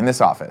stuff in this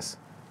office,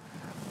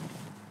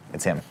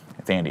 it's him.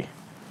 It's Andy.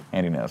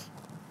 Andy knows.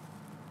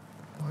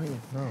 We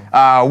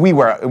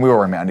were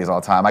wearing MeUndies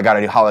all the time. I got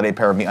a new holiday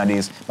pair of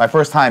MeUndies. My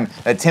first time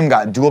that Tim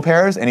got dual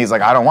pairs, and he's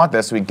like, I don't want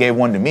this, so he gave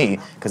one to me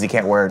because he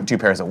can't wear 2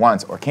 pairs at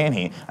once, or can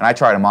he? And I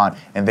tried them on,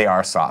 and they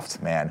are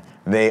soft, man.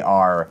 They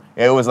are.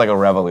 It was like a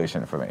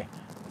revolution for me.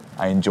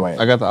 I enjoy it.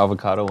 I got the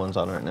avocado ones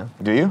on right now.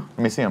 Do you?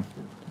 Let me see them.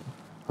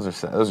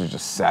 Those are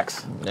just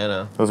sex. I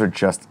know. Those are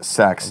just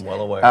sex. I'm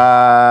well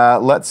aware.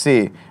 Let's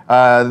see.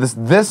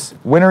 This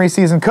wintry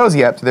season,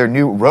 cozy up to their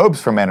new robes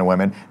for men and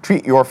women.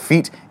 Treat your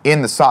feet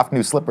in the soft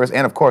new slippers.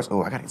 And of course, I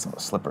gotta get some of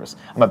those slippers.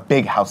 I'm a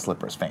big house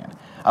slippers fan.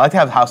 I like to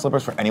have house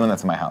slippers for anyone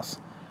that's in my house.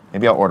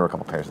 Maybe I'll order a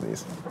couple pairs of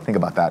these. Think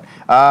about that.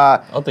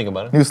 I'll think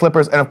about it. New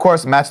slippers, and of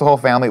course, match the whole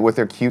family with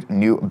their cute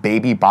new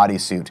baby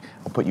bodysuit.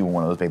 I'll put you in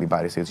one of those baby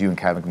bodysuits. You and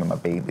Kevin can be my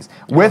babies.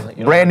 With you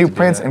don't brand new have to do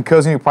prints that. and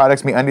cozy new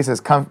products, MeUndies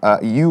has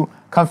you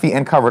comfy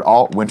and covered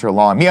all winter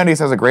long. MeUndies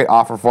has a great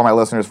offer for my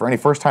listeners. For any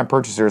first-time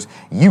purchasers,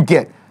 you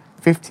get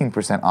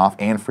 15% off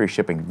and free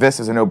shipping. This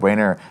is a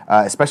no-brainer,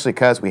 especially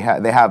because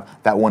they have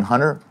that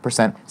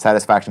 100%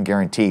 satisfaction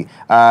guarantee.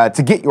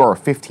 To get your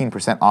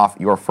 15% off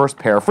your first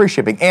pair, free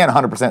shipping, and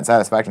 100%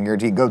 satisfaction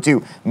guarantee, go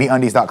to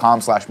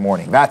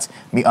MeUndies.com/morning. That's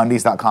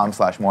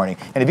MeUndies.com/morning.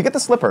 And if you get the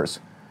slippers,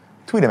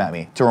 tweet them at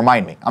me to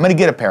remind me. I'm going to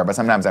get a pair, but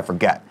sometimes I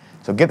forget.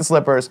 So get the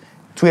slippers,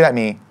 tweet at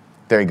me,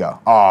 There you go.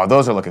 Oh,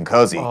 those are looking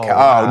cozy. Oh,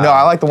 wow. no,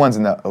 I like the ones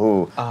in the.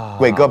 Ooh,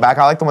 wait, go back.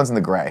 I like the ones in the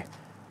gray.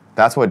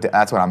 That's what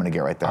I'm gonna get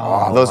right there.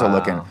 Oh, those are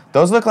looking.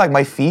 Those look like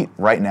my feet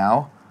right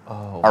now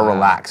are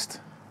relaxed.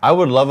 I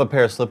would love a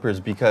pair of slippers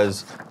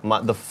because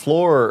the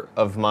floor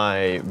of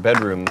my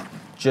bedroom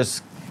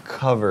just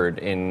covered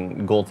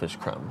in goldfish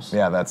crumbs.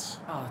 Yeah, that's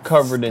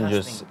covered in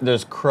disgusting.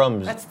 there's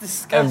crumbs That's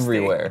disgusting.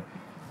 everywhere.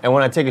 And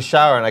when I take a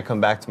shower and I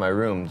come back to my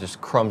room, just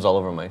crumbs all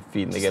over my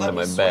feet and they get into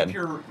my bed.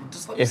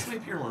 Just let me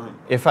sweep your room.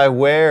 If I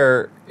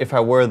wear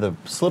the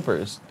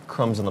slippers,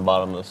 crumbs on the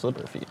bottom of the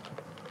slipper feet,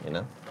 you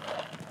know?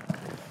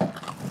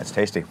 that's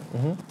tasty.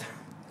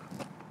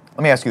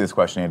 Let me ask you this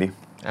question, Andy.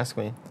 Ask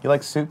me. You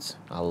like suits?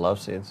 I love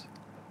suits.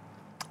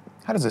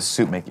 How does a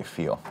suit make you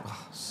feel?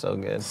 So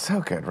good. So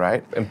good,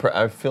 right?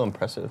 I feel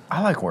impressive.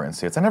 I like wearing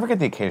suits. I never get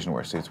the occasion to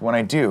wear suits. When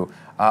I do,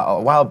 a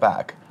while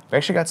back, we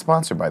actually got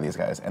sponsored by these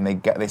guys, and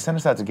they sent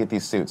us out to get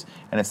these suits,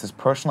 and it's this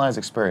personalized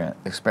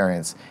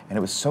experience, and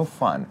it was so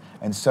fun,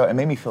 and so it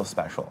made me feel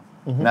special.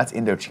 And that's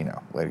Indochino,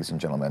 ladies and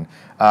gentlemen.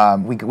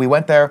 We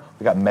went there,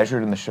 we got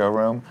measured in the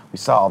showroom, we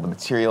saw all the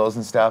materials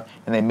and stuff,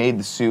 and they made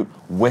the suit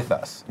with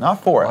us.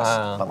 Not for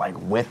us, but like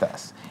with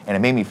us. And it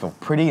made me feel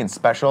pretty and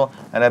special,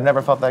 and I've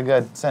never felt that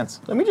good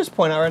since. Let me just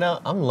point out right now,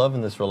 I'm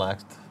loving this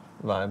relaxed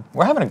vibe.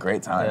 We're having a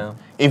great time. Yeah.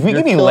 If we You're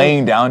could be killing-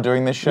 laying down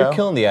during this show. You're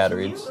killing the ad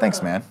reads.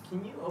 Thanks, man.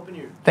 Can you open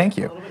your? Thank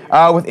you. a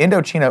little bit? With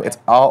Indochino, it's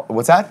all,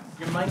 what's that?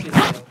 Your mic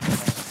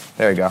is.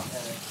 There you go.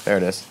 There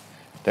it is.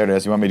 There it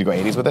is. You want me to go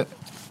 80s with it?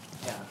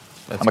 Yeah.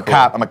 That's I'm a cool.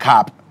 cop. I'm a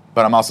cop,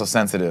 but I'm also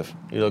sensitive.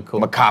 You look cool.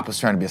 I'm a cop who's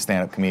trying to be a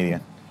stand-up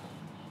comedian.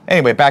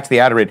 Anyway, back to the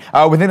ad read.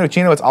 With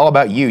Indochino, it's all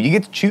about you. You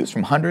get to choose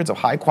from hundreds of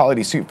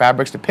high-quality suit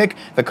fabrics to pick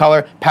the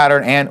color,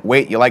 pattern, and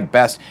weight you like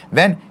best.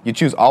 Then you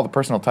choose all the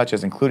personal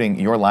touches, including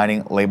your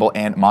lining, label,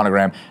 and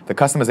monogram. The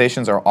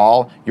customizations are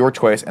all your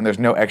choice, and there's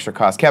no extra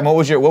cost. Kevin, what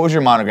was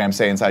your monogram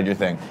say inside your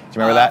thing? Do you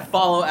remember that?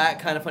 Follow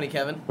at Kinda Funny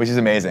Kevin. Which is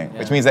amazing.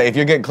 Which means that if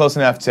you're getting close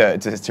enough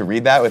to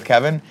read that with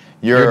Kevin,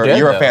 You're dead,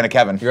 you're a though. fan of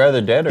Kevin. You're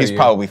either dead or he's you're-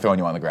 probably throwing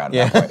you on the ground.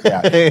 Yeah. At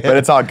that point. Yeah. But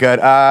it's all good.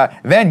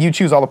 Then you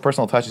choose all the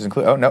personal touches,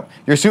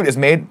 your suit is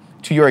made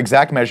to your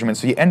exact measurements,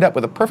 so you end up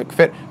with a perfect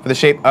fit for the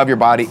shape of your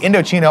body.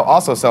 Indochino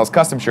also sells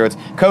custom shirts,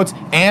 coats,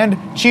 and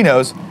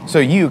chinos, so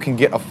you can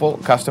get a full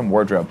custom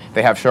wardrobe.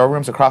 They have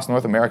showrooms across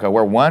North America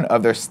where one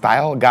of their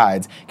style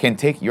guides can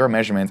take your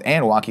measurements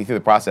and walk you through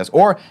the process,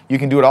 or you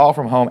can do it all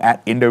from home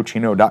at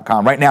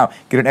Indochino.com. Right now,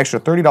 get an extra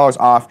 $30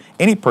 off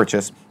any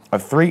purchase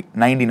of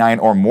 $3.99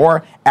 or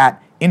more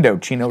at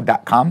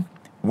Indochino.com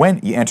when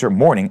you enter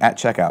morning at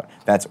checkout.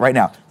 That's right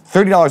now.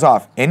 $30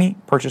 off any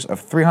purchase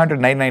of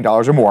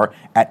 $399 or more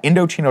at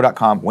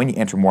Indochino.com when you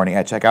enter morning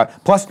at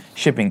checkout. Plus,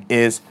 shipping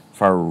is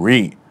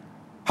free.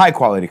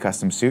 High-quality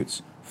custom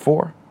suits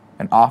for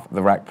an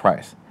off-the-rack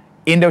price.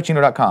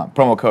 Indochino.com,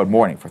 promo code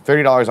morning for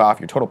 $30 off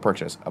your total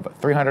purchase of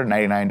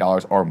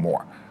 $399 or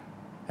more.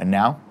 And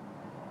now,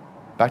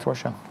 back to our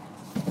show.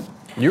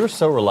 You were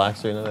so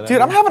relaxed during that.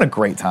 Dude, I'm having a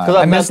great time.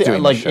 Because I miss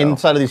doing like the show.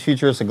 inside of these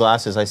futuristic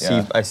glasses, I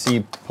Yeah.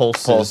 see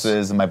pulses.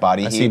 Pulses and my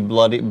body I heat. see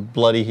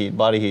bloody heat,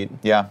 body heat.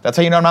 Yeah, that's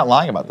how you know I'm not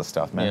lying about this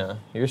stuff, man. Yeah,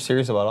 you're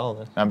serious about all of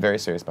this. I'm very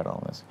serious about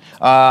all of this.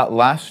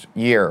 Last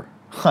year,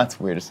 that's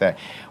weird to say,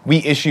 we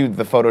issued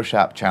the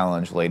Photoshop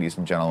challenge, ladies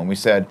and gentlemen. We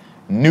said,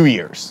 New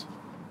Year's.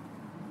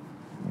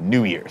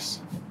 New Year's.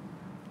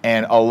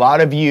 And a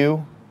lot of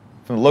you,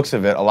 from the looks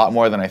of it, a lot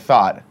more than I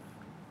thought,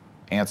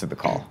 answered the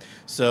call.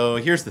 So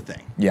here's the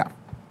thing. Yeah.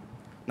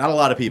 Not a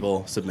lot of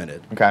people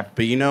submitted. Okay.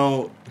 But you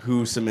know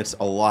who submits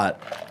a lot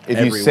If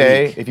every you week?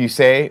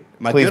 say,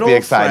 My please good be old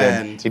excited.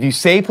 friend- If you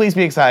say, please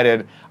be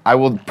excited, I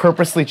will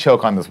purposely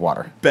choke on this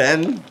water.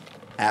 Ben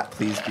at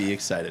Please Be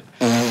Excited.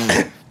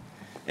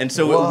 And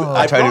so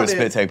I I tried to do a brought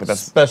spit it. take, but that's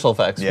Special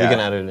effects. Yeah. We can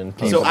add it in.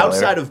 Can you So put that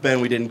outside later? of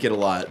Ben, we didn't get a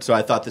lot. So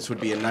I thought this would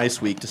be a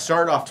nice week to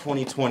start off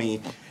 2020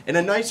 in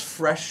a nice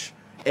fresh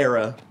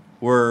era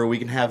where we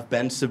can have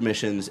Ben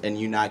submissions and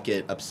you not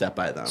get upset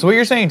by them. So what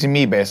you're saying to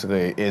me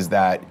basically is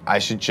that I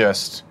should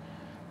just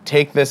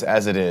take this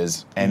as it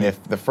is, and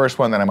if the first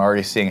one that I'm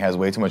already seeing has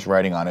way too much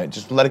writing on it,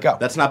 just let it go.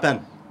 That's not Ben.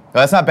 No,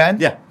 that's not Ben?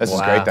 Yeah. This is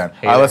Wow. great then. All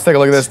Hater. right, let's take a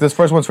look at this. This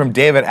first one's from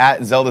David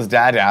at Zelda's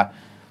Dada.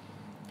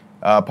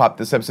 Pop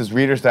this up, says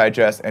Reader's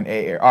Digest and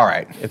AA. All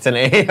right. It's an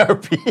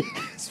AARP,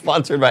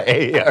 sponsored by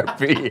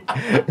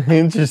AARP.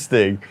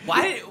 Interesting.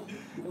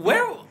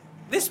 Where?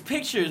 This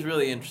picture is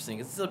really interesting.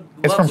 It's a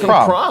It's from lovely,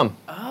 prom.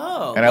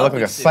 Oh. And I look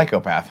like lovely a suit.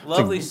 psychopath.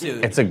 Lovely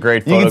suit. It's a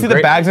great You photo. can see the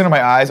great, bags under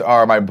my eyes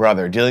are my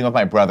brother, dealing with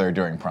my brother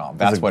during prom.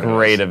 That's It's a what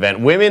great it is. event.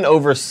 Women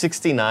over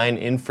 69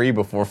 in free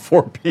before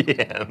 4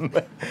 p.m.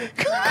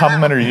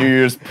 Complimentary New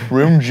Year's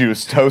prune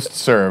juice toast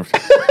served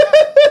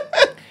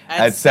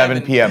at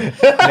 7 p.m.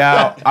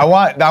 Now, I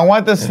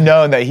want this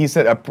known that he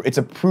said it's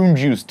a prune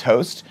juice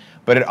toast,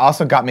 but it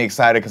also got me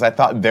excited because I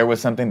thought there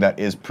was something that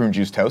is prune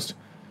juice toast.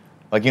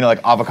 Like, you know, like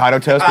avocado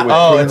toast with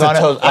Oh, prunes it's a on it.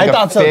 toast. Like I a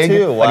thought so fig,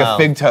 too. Like a Wow.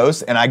 fig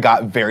toast, and I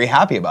got very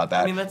happy about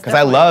that I mean, that's because I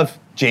definitely- love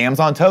jams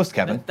on toast,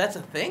 Kevin. That's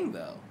a thing,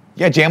 though.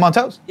 Yeah, jam on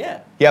toast. Yeah.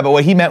 Yeah, but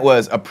what he meant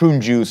was a prune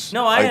juice.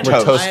 No, I like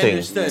understood. toast. toasting I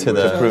understood. to We're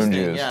the prune toasting,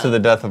 juice. yeah. To the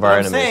death of But our I'm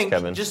enemies, saying,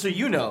 Kevin. just so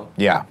you know,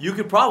 Yeah. you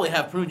could probably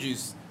have prune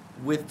juice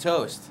with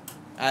toast.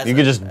 You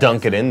could just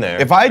dunk it in there.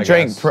 If I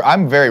drank, guess.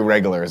 I'm very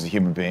regular as a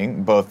human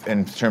being, both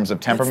in terms of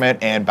temperament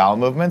and bowel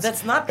movements.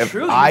 That's not if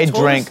true. I You've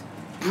told drank us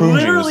prune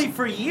literally juice.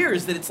 for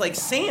years that it's like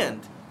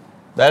sand.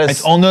 That is.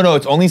 It's no.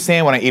 It's only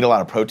sand when I eat a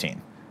lot of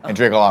protein and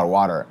drink a lot of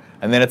water,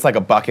 and then it's like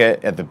a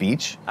bucket at the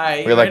beach. Alright, where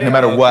you you're like, ready? no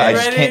matter what, I You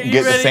just ready? can't You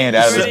get the ready? sand You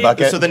out of this ready?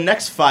 bucket. So the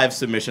next 5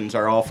 submissions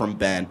are all from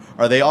Ben.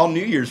 Are they all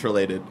New Year's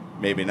related?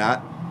 Maybe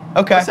not.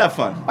 Okay. Let's have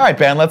fun. All right,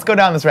 Ben, let's go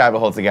down this rabbit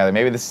hole together.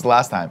 Maybe this is the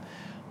last time.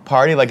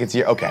 Party like it's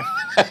your. Okay.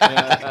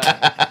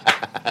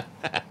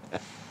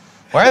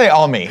 Why are they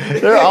all me?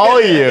 They're all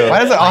you. Why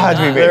does it all have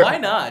to be me? Why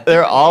not?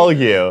 They're all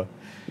you.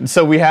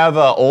 So we have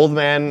old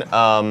man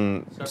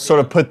sort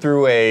of put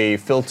through a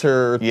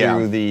filter Yeah.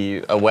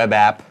 through a web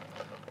app,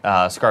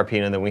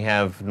 Scarpina. Then we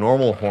have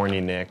normal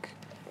horny Nick,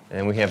 and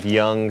then we have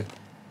young,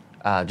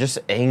 just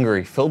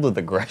angry, filled with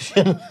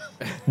aggression,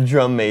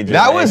 drum major.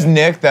 That was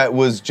Nick that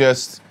was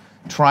just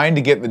trying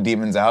to get the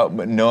demons out,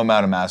 but no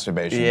amount of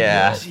masturbation.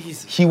 Yeah.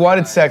 Jesus He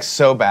wanted sex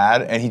so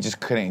bad, and he just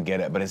couldn't get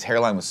it, but his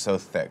hairline was so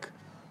thick.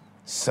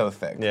 So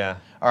thick. Yeah.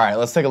 All right,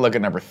 let's take a look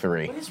at number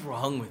 3. What is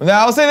wrong with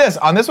Now, I'll say this.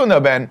 On this one, though,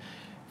 Ben,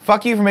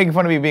 fuck you for making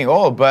fun of me being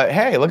old, but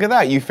hey, look at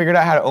that. You figured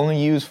out how to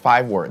only use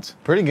 5 words.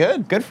 Pretty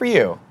good. Good for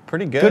you.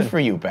 Pretty good. Good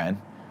for you,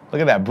 Ben. Look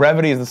at that.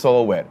 Brevity is the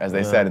soul of wit, as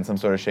they said in some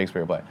sort of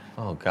Shakespeare play.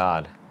 Oh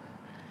God.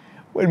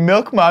 When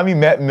Milk Mommy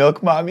met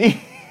Milk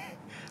Mommy.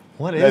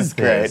 What That's is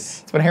great.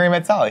 this? It's when Harry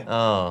met Sally.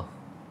 Oh,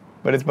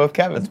 But it's both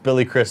Kevin. that's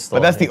Billy Crystal.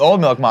 But that's the old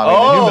Milk Mommy and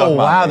the new Oh Milk Mommy.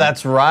 wow,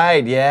 that's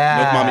right.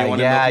 Yeah. Milk Mommy 1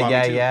 and yeah, Milk Mommy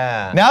yeah, 2.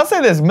 yeah. Now I'll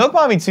say this, Milk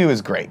Mommy 2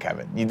 is great,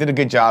 Kevin. You did a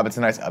good job, it's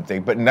a nice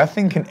update, but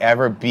nothing can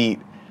ever beat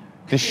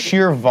the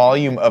sheer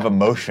volume of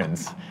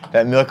emotions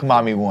that Milk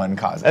Mommy 1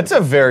 causes. That's a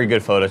very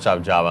good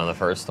Photoshop job on the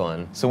first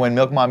one. So when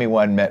Milk Mommy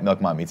 1 met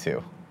Milk Mommy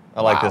 2.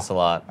 I like Wow. this a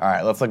lot. All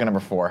right, let's look at number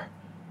 4.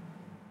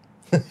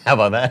 How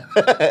about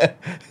that?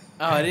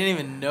 Oh, I didn't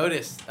even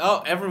notice.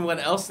 Oh, everyone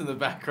else in the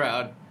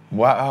background.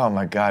 Wow, oh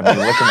my God, man,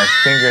 look at my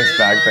fingers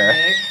back there.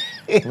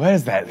 Nick. What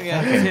is that? We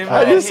got fucking Tim I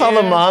right just saw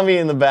the here. mommy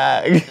in the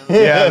bag.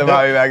 yeah, the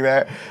mommy back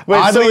there. Wait,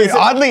 so oddly, is it-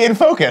 oddly in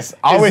focus.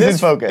 Always in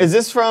focus. Is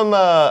this from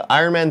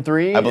Iron Man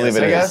 3? I believe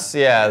it I is. guess?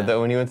 Yeah,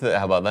 when you went to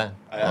how about that?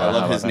 I how love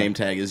about his that? name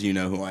tag as you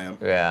know who I am.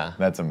 Yeah.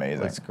 That's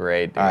amazing. Looks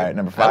great, dude. All right,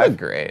 number That 5. looked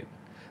great.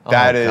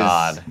 That oh, is-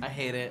 God. I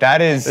hate it.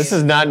 That is. This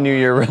is not New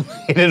Year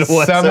related Somehow-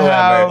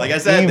 whatsoever. Like I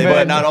said, they Even-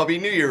 might not all be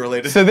New Year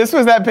related. So this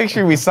was that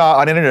picture we saw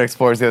on Internet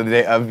Explorers the other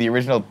day of the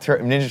original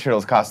Ninja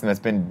Turtles costume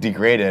that's been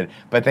degraded,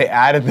 but they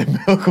added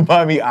the Milk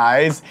Mommy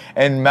eyes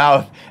and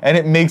mouth, and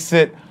it makes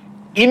it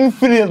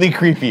infinitely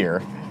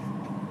creepier,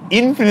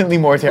 infinitely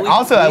more terrifying. Please-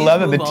 Also, I please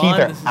love that the move teeth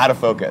on. are This is- out of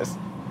focus.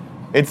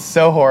 It's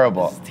so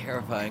horrible. This is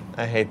terrifying.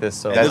 I hate this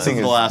so And much. this thing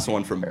is the is- last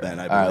one from Ben, I All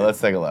believe. right,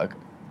 let's take a look.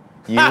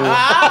 You.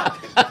 Not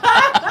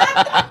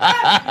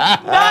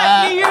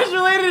New Year's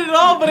related at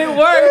all, but it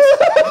works.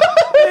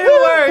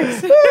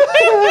 It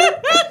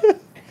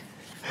works.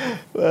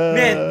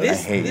 Man,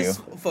 this hate this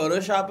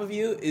Photoshop of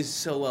you is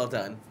so well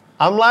done.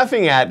 I'm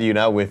laughing at you,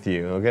 not with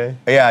you, okay?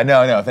 Yeah,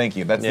 no, thank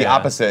you. That's the Yeah.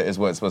 opposite is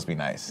what's supposed to be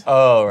nice.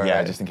 Oh, right.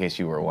 Yeah, just in case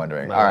you were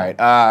wondering. No. All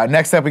right.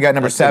 Next up, we got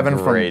number That's a 7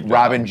 great from job.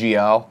 Robin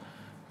GL.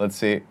 Let's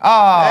see.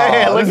 Oh,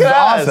 Hey, look this is at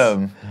us.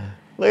 awesome.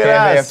 Look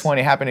at KFAF us.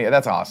 20 happening.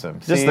 That's awesome.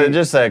 Just See?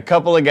 just a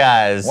couple of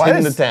guys Why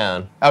hitting does- the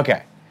town.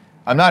 Okay.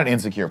 I'm not an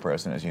insecure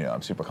person, as you know.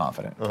 I'm super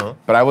confident.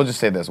 But I will just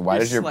say this. Why You're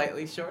does your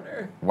slightly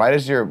shorter. I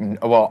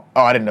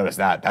didn't notice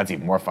that. That's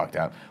even more fucked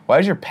up. Why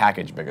is your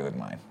package bigger than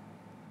mine?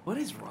 What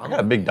is wrong? I got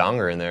a big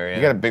donger in there, yeah.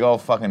 You got a big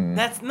old fucking.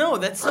 That's something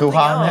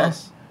Hoo-ha in there?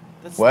 else.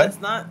 That's What?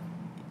 That's not.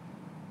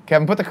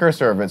 Kevin, put the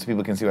cursor over it so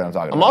people can see what I'm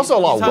talking about. I'm also a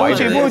lot He's talking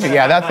whiter. about Bougie,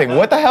 yeah, that thing.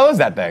 What the hell is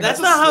that thing? That's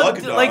a not how.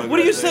 slug Like, dog what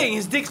are you right there. saying?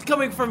 His dick's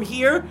coming from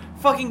here,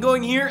 fucking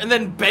going here, and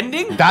then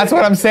bending. That's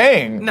what I'm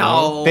saying.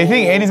 No. They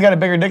think Andy's got a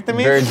bigger dick than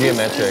me? Very This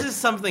geometric. is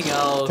something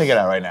else. Take it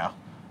out right now.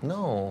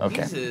 No.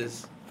 Okay.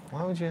 Jesus.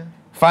 Why would you?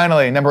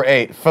 Finally, number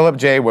 8, Philip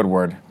J.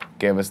 Woodward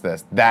gave us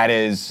this. That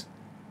is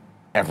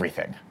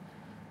everything.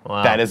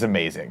 Wow. That is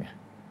amazing.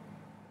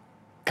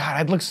 God,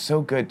 I'd look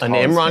so good. an tall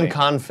and Imran skinny.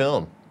 Khan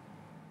film.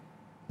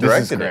 This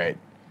is Directed it. great.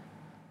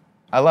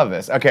 I love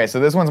this. Okay, so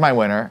this one's my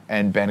winner,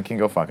 and Ben can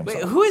go fuck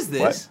himself. Wait, who is this?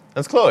 What?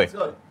 That's Chloe. It's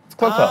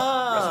Chloe.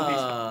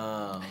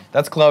 Oh.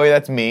 That's Chloe.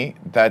 That's me.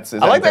 Is I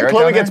like that Barrett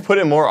Chloe down gets there? put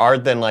in more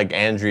art than like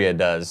Andrea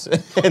does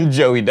and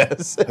Joey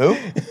does. Who?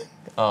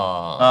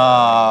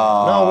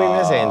 Aw. No, we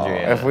miss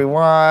Andrea. If we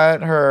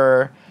want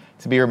her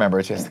to be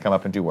remembered, she has to come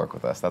up and do work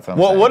with us. That's what I'm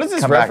Well, saying. what is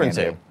this Come back,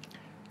 referencing? Andy.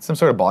 Some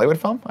sort of Bollywood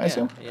film, I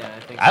assume. Yeah, I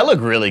think. I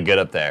look really good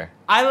up there.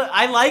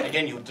 I like.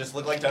 Again, you just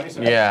look like Dummy.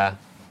 Yeah.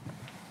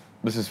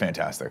 This is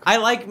fantastic. I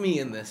like me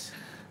in this.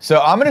 So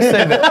I'm gonna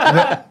say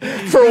that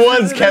For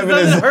once, Kevin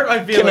doesn't hurt my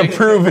can feelings.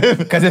 approve it.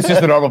 because it's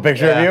just a normal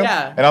picture of you,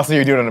 Yeah. and also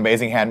you're doing an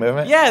amazing hand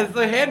movement. Yeah, it's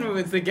the hand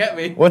movements that get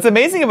me. What's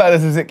amazing about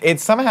this is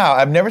it's somehow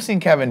I've never seen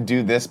Kevin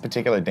do this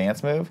particular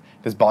dance move,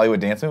 this Bollywood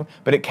dance move,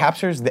 but it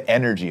captures the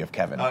energy of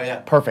Kevin. Oh, yeah.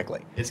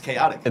 Perfectly. It's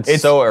chaotic.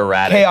 It's so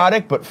erratic.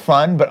 Chaotic but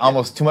fun, but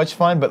almost too much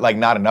fun, but like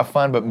not enough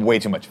fun, but way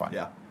too much fun.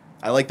 Yeah.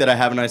 I like that I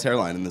have a nice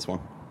hairline in this one.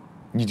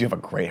 You do have a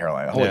great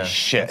hairline. Holy Yeah.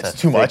 shit, It's it's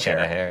a too thick much head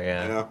hair. of hair.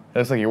 Yeah. You know? It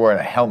looks like you're wearing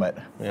a helmet.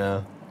 Yeah.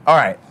 All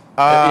right.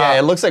 Yeah,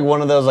 it looks like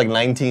one of those like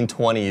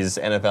 1920s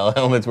NFL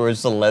helmets where it's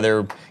just a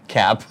leather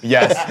cap.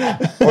 Yes.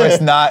 Or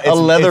it's not. It's, a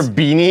leather it's,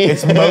 beanie.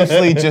 It's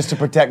mostly just to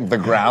protect the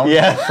ground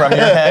Yeah. from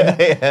your head.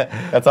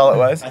 Yeah. That's all it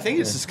was. I think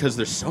it's just because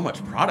there's so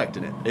much product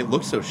in it. It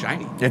looks so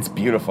shiny. It's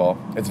beautiful.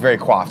 It's very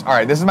coiffed. All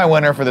right, this is my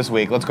winner for this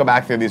week. Let's go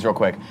back through these real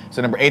quick.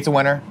 So number 8's a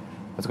winner.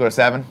 Let's go to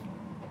 7.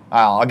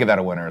 I'll give that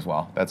a winner as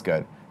well. That's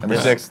good. Number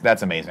 6,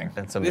 that's amazing.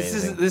 That's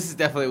amazing. This is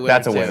definitely a winner.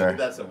 That's a too. winner.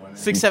 That's a winner.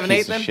 6, 7, Piece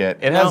 8 of then? shit.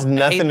 It has No, I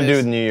nothing hate to do this.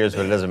 with New Year's,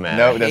 but it doesn't matter.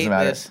 No, it doesn't hate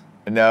matter. this.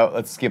 No,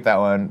 let's skip that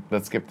one.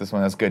 Let's skip this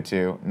one. That's good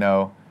too.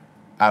 No,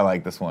 I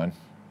like this one.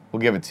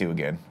 We'll give it 2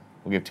 again.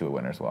 We'll give 2 a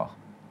winner as well.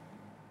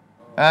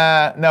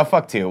 No,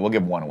 fuck 2. We'll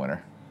give 1 a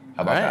winner.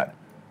 How about All right. that?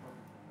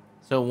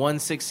 So 1,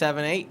 6,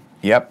 7, 8.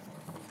 Yep.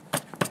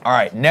 All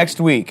right, next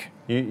week.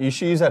 You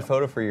should use that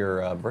photo for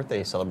your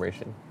birthday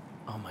celebration.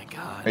 Oh my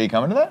god. Are you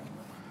coming to that?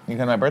 You coming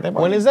to my birthday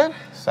party? When is that?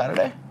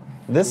 Saturday.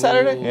 This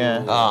Saturday?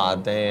 Yeah. Ah,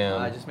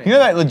 damn. I just made You know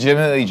that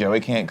legitimately Joey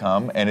can't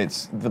come, and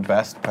it's the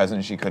best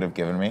present she could have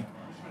given me?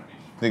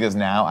 Because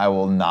now I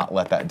will not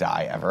let that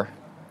die ever.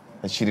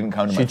 That she didn't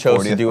come to my 40th She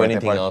chose to do birthday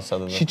anything party. else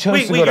other than... She chose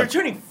Wait, to wait, go you're to...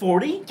 turning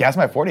 40? Yeah, it's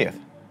my 40th.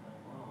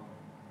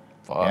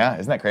 Fuck. Yeah,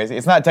 isn't that crazy?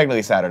 It's not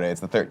technically Saturday,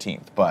 it's the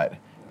 13th, but and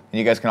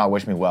you guys can all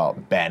wish me well.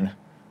 Ben.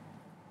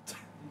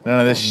 None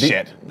of this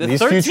shit. The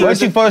These 13th future-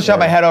 Unless you is- Photoshop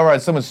my head over on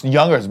someone's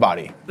younger's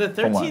body. The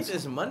for 13th once.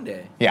 is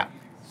Monday. Yeah,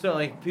 So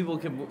like people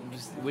could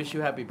just wish you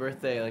happy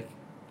birthday like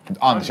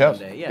on the shows.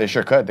 Monday, yeah. They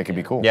sure could. They could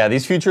be cool. Yeah,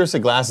 these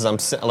futuristic glasses,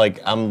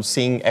 I'm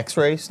seeing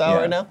X-ray style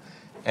Yeah. right now,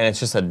 and it's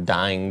just a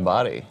dying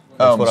body.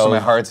 Oh, That's so I my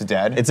was- heart's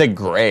dead? It's like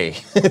gray.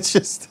 It's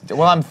just...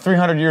 Well, I'm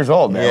 300 years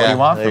old, man. What do you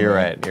want from you're me?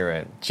 right. You're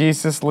right.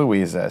 Jesus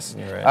Louises.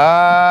 You're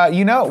right.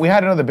 You know, we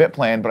had another bit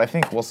planned, but I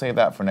think we'll save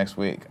that for next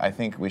week. I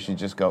think we should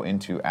just go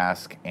into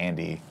Ask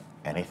Andy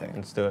Anything.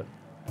 Let's do it.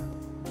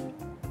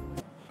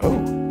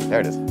 Oh,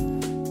 there it is.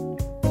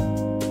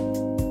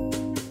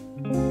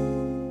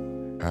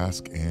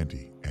 Ask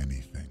Andy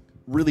anything.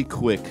 Really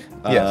quick,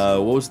 Yes.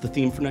 what was the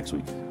theme for next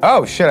week?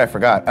 Oh, shit, I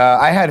forgot.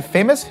 I had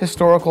famous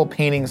historical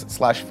paintings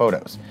 /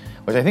 photos,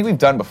 which I think we've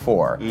done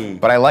before,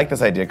 but I like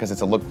this idea because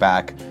it's a look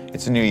back.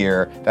 It's a new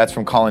year. That's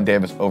from Colin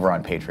Davis over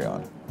on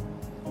Patreon.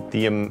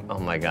 Oh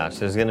my gosh,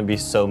 there's gonna be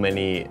so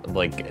many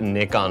like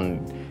Nick on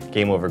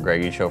Game Over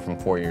Greggy show from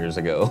 4 years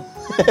ago.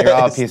 You're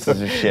all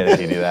pieces of shit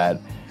if you do that.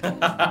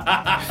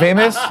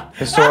 Famous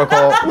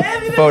historical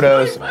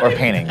photos or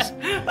paintings.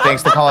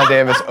 Thanks to Colin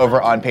Davis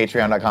over on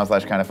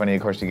patreon.com/kindafunny.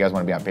 Of course, you guys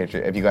want to be on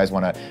Patreon. If you guys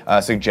want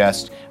to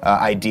suggest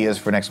ideas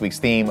for next week's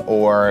theme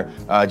or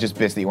just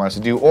bits that you want us to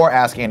do or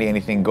ask Andy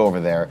anything, go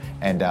over there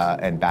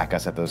and back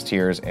us at those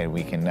tiers. And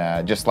we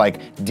can, just like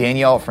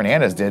Danielle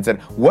Fernandez did, said,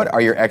 what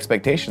are your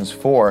expectations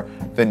for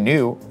the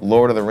new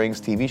Lord of the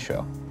Rings TV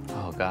show?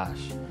 Oh gosh.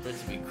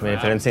 I mean,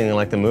 if it's anything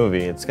like the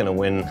movie, it's gonna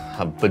win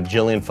a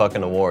bajillion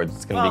fucking awards.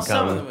 It's gonna Well,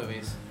 become... some of the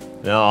movies.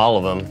 No, all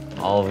of them.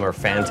 All of them are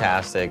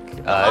fantastic.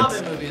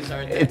 Hobbit movies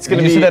aren't they? It's Did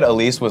gonna you be... see that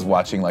Elise was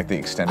watching like the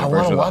extended I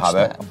want version to of The watch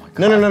Hobbit? that. Oh my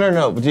God.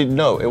 No. Dude,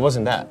 no, it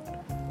wasn't that.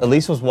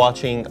 Elise was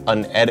watching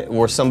an edit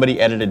where somebody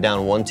edited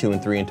down 1, 2,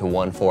 and 3 into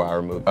one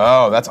 4-hour movie.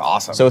 Oh, that's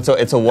awesome. So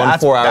it's a one That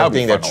 4-hour would be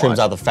thing fun that to trims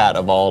watch. out the fat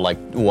of all like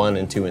 1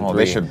 and 2 and 3.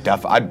 They should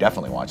I'd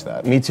definitely watch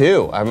that. Me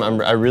too.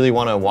 I really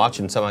want to watch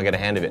it and somehow get a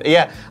hand of it.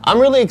 Yeah, I'm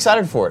really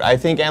excited for it. I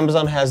think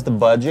Amazon has the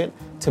budget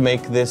to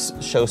make this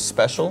show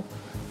special.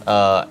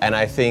 And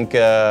I think,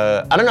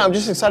 I don't know, I'm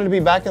just excited to be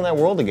back in that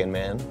world again,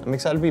 man. I'm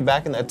excited to be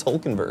back in that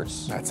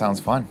Tolkienverse. That sounds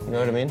fun. You know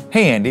what I mean?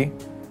 Hey, Andy.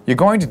 You're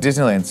going to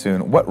Disneyland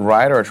soon. What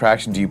ride or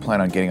attraction do you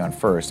plan on getting on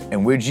first?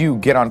 And would you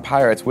get on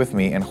Pirates with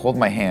me and hold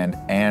my hand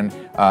and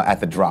at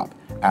the drop?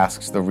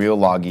 Asks the real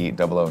Loggy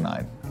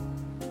 009.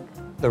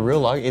 The real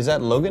Loggy, is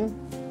that Logan?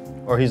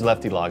 Or he's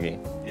Lefty Loggy?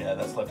 Yeah,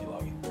 that's Lefty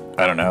Loggy.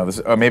 I don't know.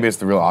 Or maybe it's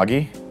the real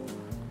Augie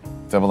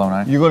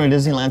 009. You're going to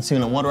Disneyland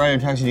soon, and what ride or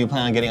attraction do you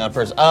plan on getting on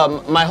first?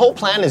 My whole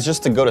plan is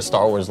just to go to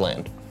Star Wars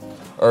Land.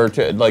 Or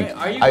to, like... Wait,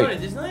 are you going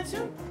to Disneyland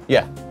soon?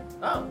 Yeah.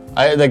 Oh.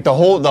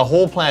 The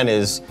whole plan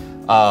is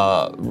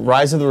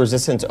Rise of the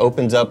Resistance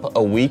opens up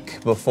a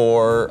week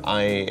before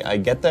I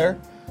get there.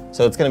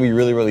 So it's going to be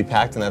really, really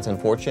packed, and that's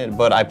unfortunate.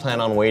 But I plan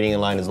on waiting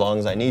in line as long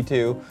as I need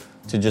to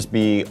just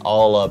be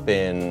all up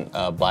in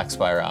Black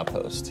Spire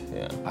Outpost.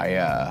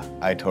 Yeah.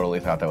 I totally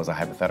thought that was a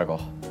hypothetical.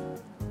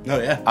 Oh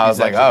yeah. I was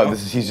like, Exactly.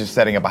 he's just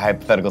setting up a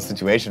hypothetical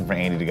situation for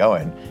Andy to go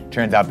in.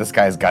 Turns out this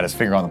guy's got his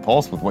finger on the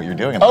pulse with what you're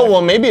doing. Oh,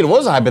 well, maybe it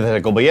was a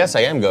hypothetical, but yes,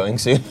 I am going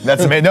soon.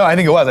 That's amazing. No, I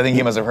think it was. I think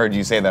he must have heard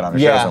you say that on a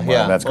show Yeah, somewhere.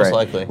 yeah, That's most great.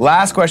 likely.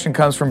 Last question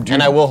comes from Drew.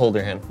 And I will hold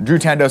your hand. Drew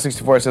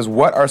Tando64 says,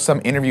 what are some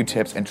interview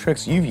tips and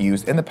tricks you've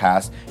used in the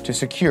past to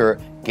secure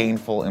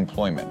gainful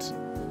employment?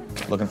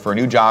 Looking for a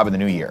new job in the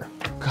new year.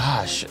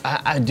 Gosh,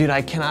 dude,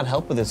 I cannot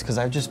help with this because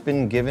I've just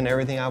been given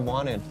everything I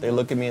wanted. They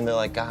look at me and they're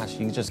like, gosh,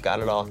 you just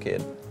got it all,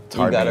 kid. It's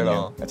hard You got being it you.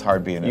 all. It's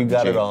hard being You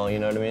got Jake. it all, you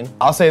know what I mean?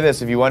 I'll say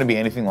this, if you want to be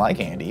anything like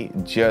Andy,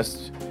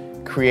 just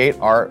create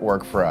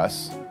artwork for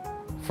us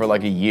for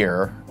like a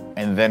year,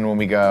 and then when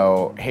we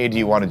go, hey, do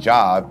you want a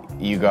job?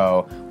 You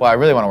go, well, I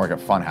really want to work at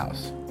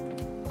Funhouse.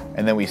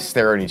 And then we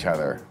stare at each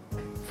other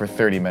for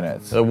 30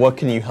 minutes. So what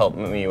can you help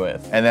me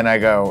with? And then I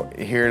go,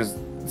 here's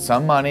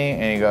some money,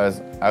 and he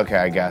goes, okay,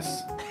 I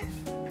guess.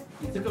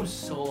 It took him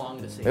so long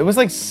to say. It was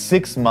like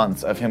 6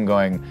 months of him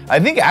going,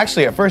 I think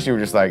actually at first you were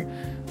just like,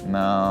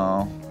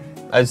 no.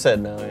 I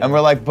said no. Yeah. And we're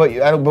like, but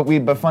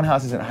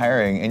Funhouse isn't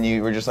hiring, and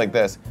you were just like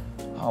this.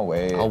 I'll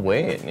wait. I'll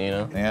wait, you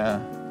know? Yeah.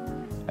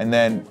 And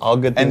then All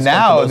good things and come to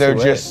now those they're who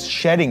wait. just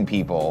shedding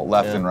people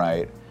left Yeah. and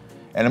right.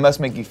 And it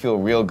must make you feel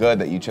real good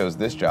that you chose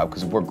this job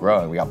because we're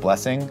growing. We got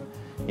blessing,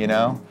 you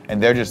know?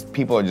 And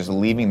people are just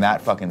leaving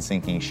that fucking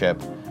sinking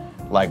ship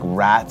like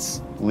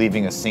rats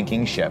leaving a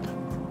sinking ship.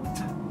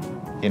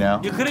 You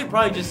know? You could have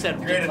probably just said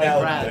like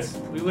rats.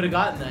 We would have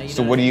gotten that.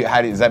 So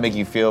does that make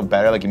you feel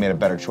better, like you made a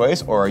better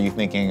choice, or are you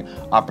thinking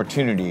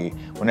opportunity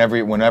when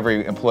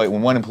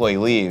one employee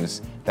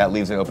leaves, that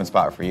leaves an open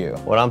spot for you?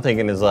 What I'm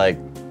thinking is like,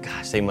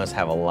 gosh, they must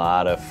have a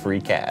lot of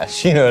free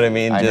cash. You know what I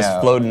mean? I Just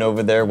know. floating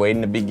over there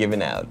waiting to be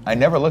given out. I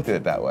never looked at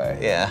it that way.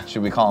 Yeah.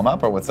 Should we call him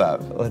up or what's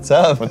up? What's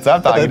up? What's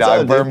up, doggy What's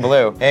dog? up, Burn dude?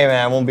 blue. Hey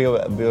man, I won't be able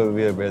to be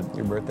your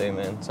birthday,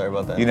 man. Sorry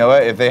about that. You know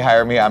what? If they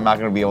hire me, I'm not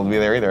going to be able to be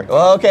there either.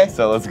 Well, okay.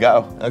 So let's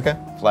go. Okay.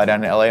 Fly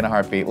down to LA in a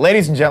heartbeat.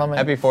 Ladies and gentlemen.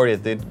 Happy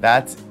 40th, dude.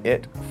 That's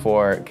it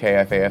for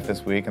KFAF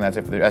this week, and that's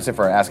it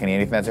for Ask Any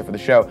Anything. That's it for the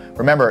show.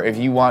 Remember, if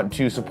you want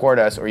to support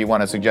us or you want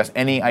to suggest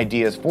any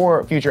ideas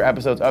for future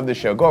episodes of the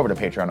show, go over to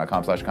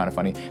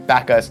patreon.com/kindafunny.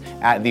 Back us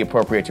at the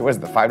appropriate tier. What is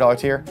it, the $5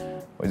 tier?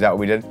 Is that what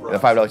we did? The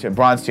 $5 tier,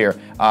 bronze tier.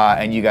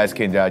 And you guys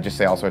can just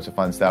say all sorts of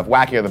fun stuff.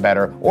 Wackier the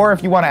better. Or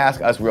if you want to ask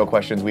us real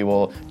questions, we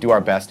will do our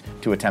best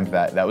to attempt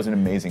that. That was an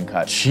amazing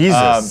cut.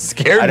 Jesus,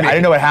 scared me. I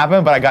didn't know what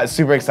happened, but I got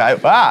super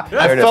excited. I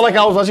there it is. felt like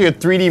I was watching a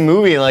 3D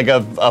movie and like a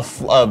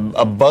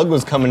bug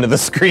was coming to the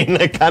screen.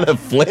 I kind of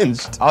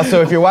flinched.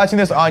 Also, if you're watching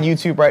this on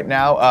YouTube right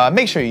now,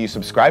 make sure you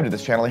subscribe to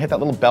this channel and hit that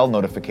little bell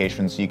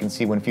notification so you can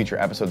see when future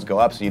episodes go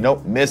up so you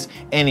don't miss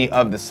any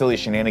of the silly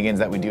shenanigans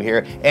that we do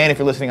here. And if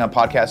you're listening on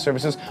podcast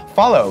services,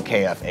 follow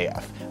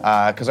KFAF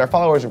because our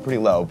followers are pretty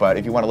low. But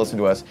if you want to listen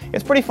to us,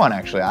 it's pretty fun,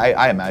 actually,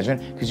 I imagine,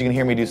 because you can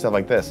hear me do stuff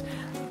like this.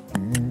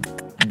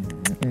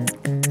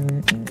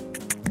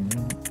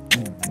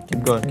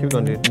 Keep going,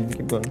 dude.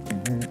 Keep going.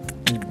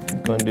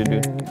 Keep going,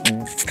 dude.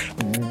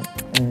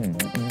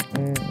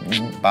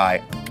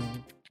 Bye.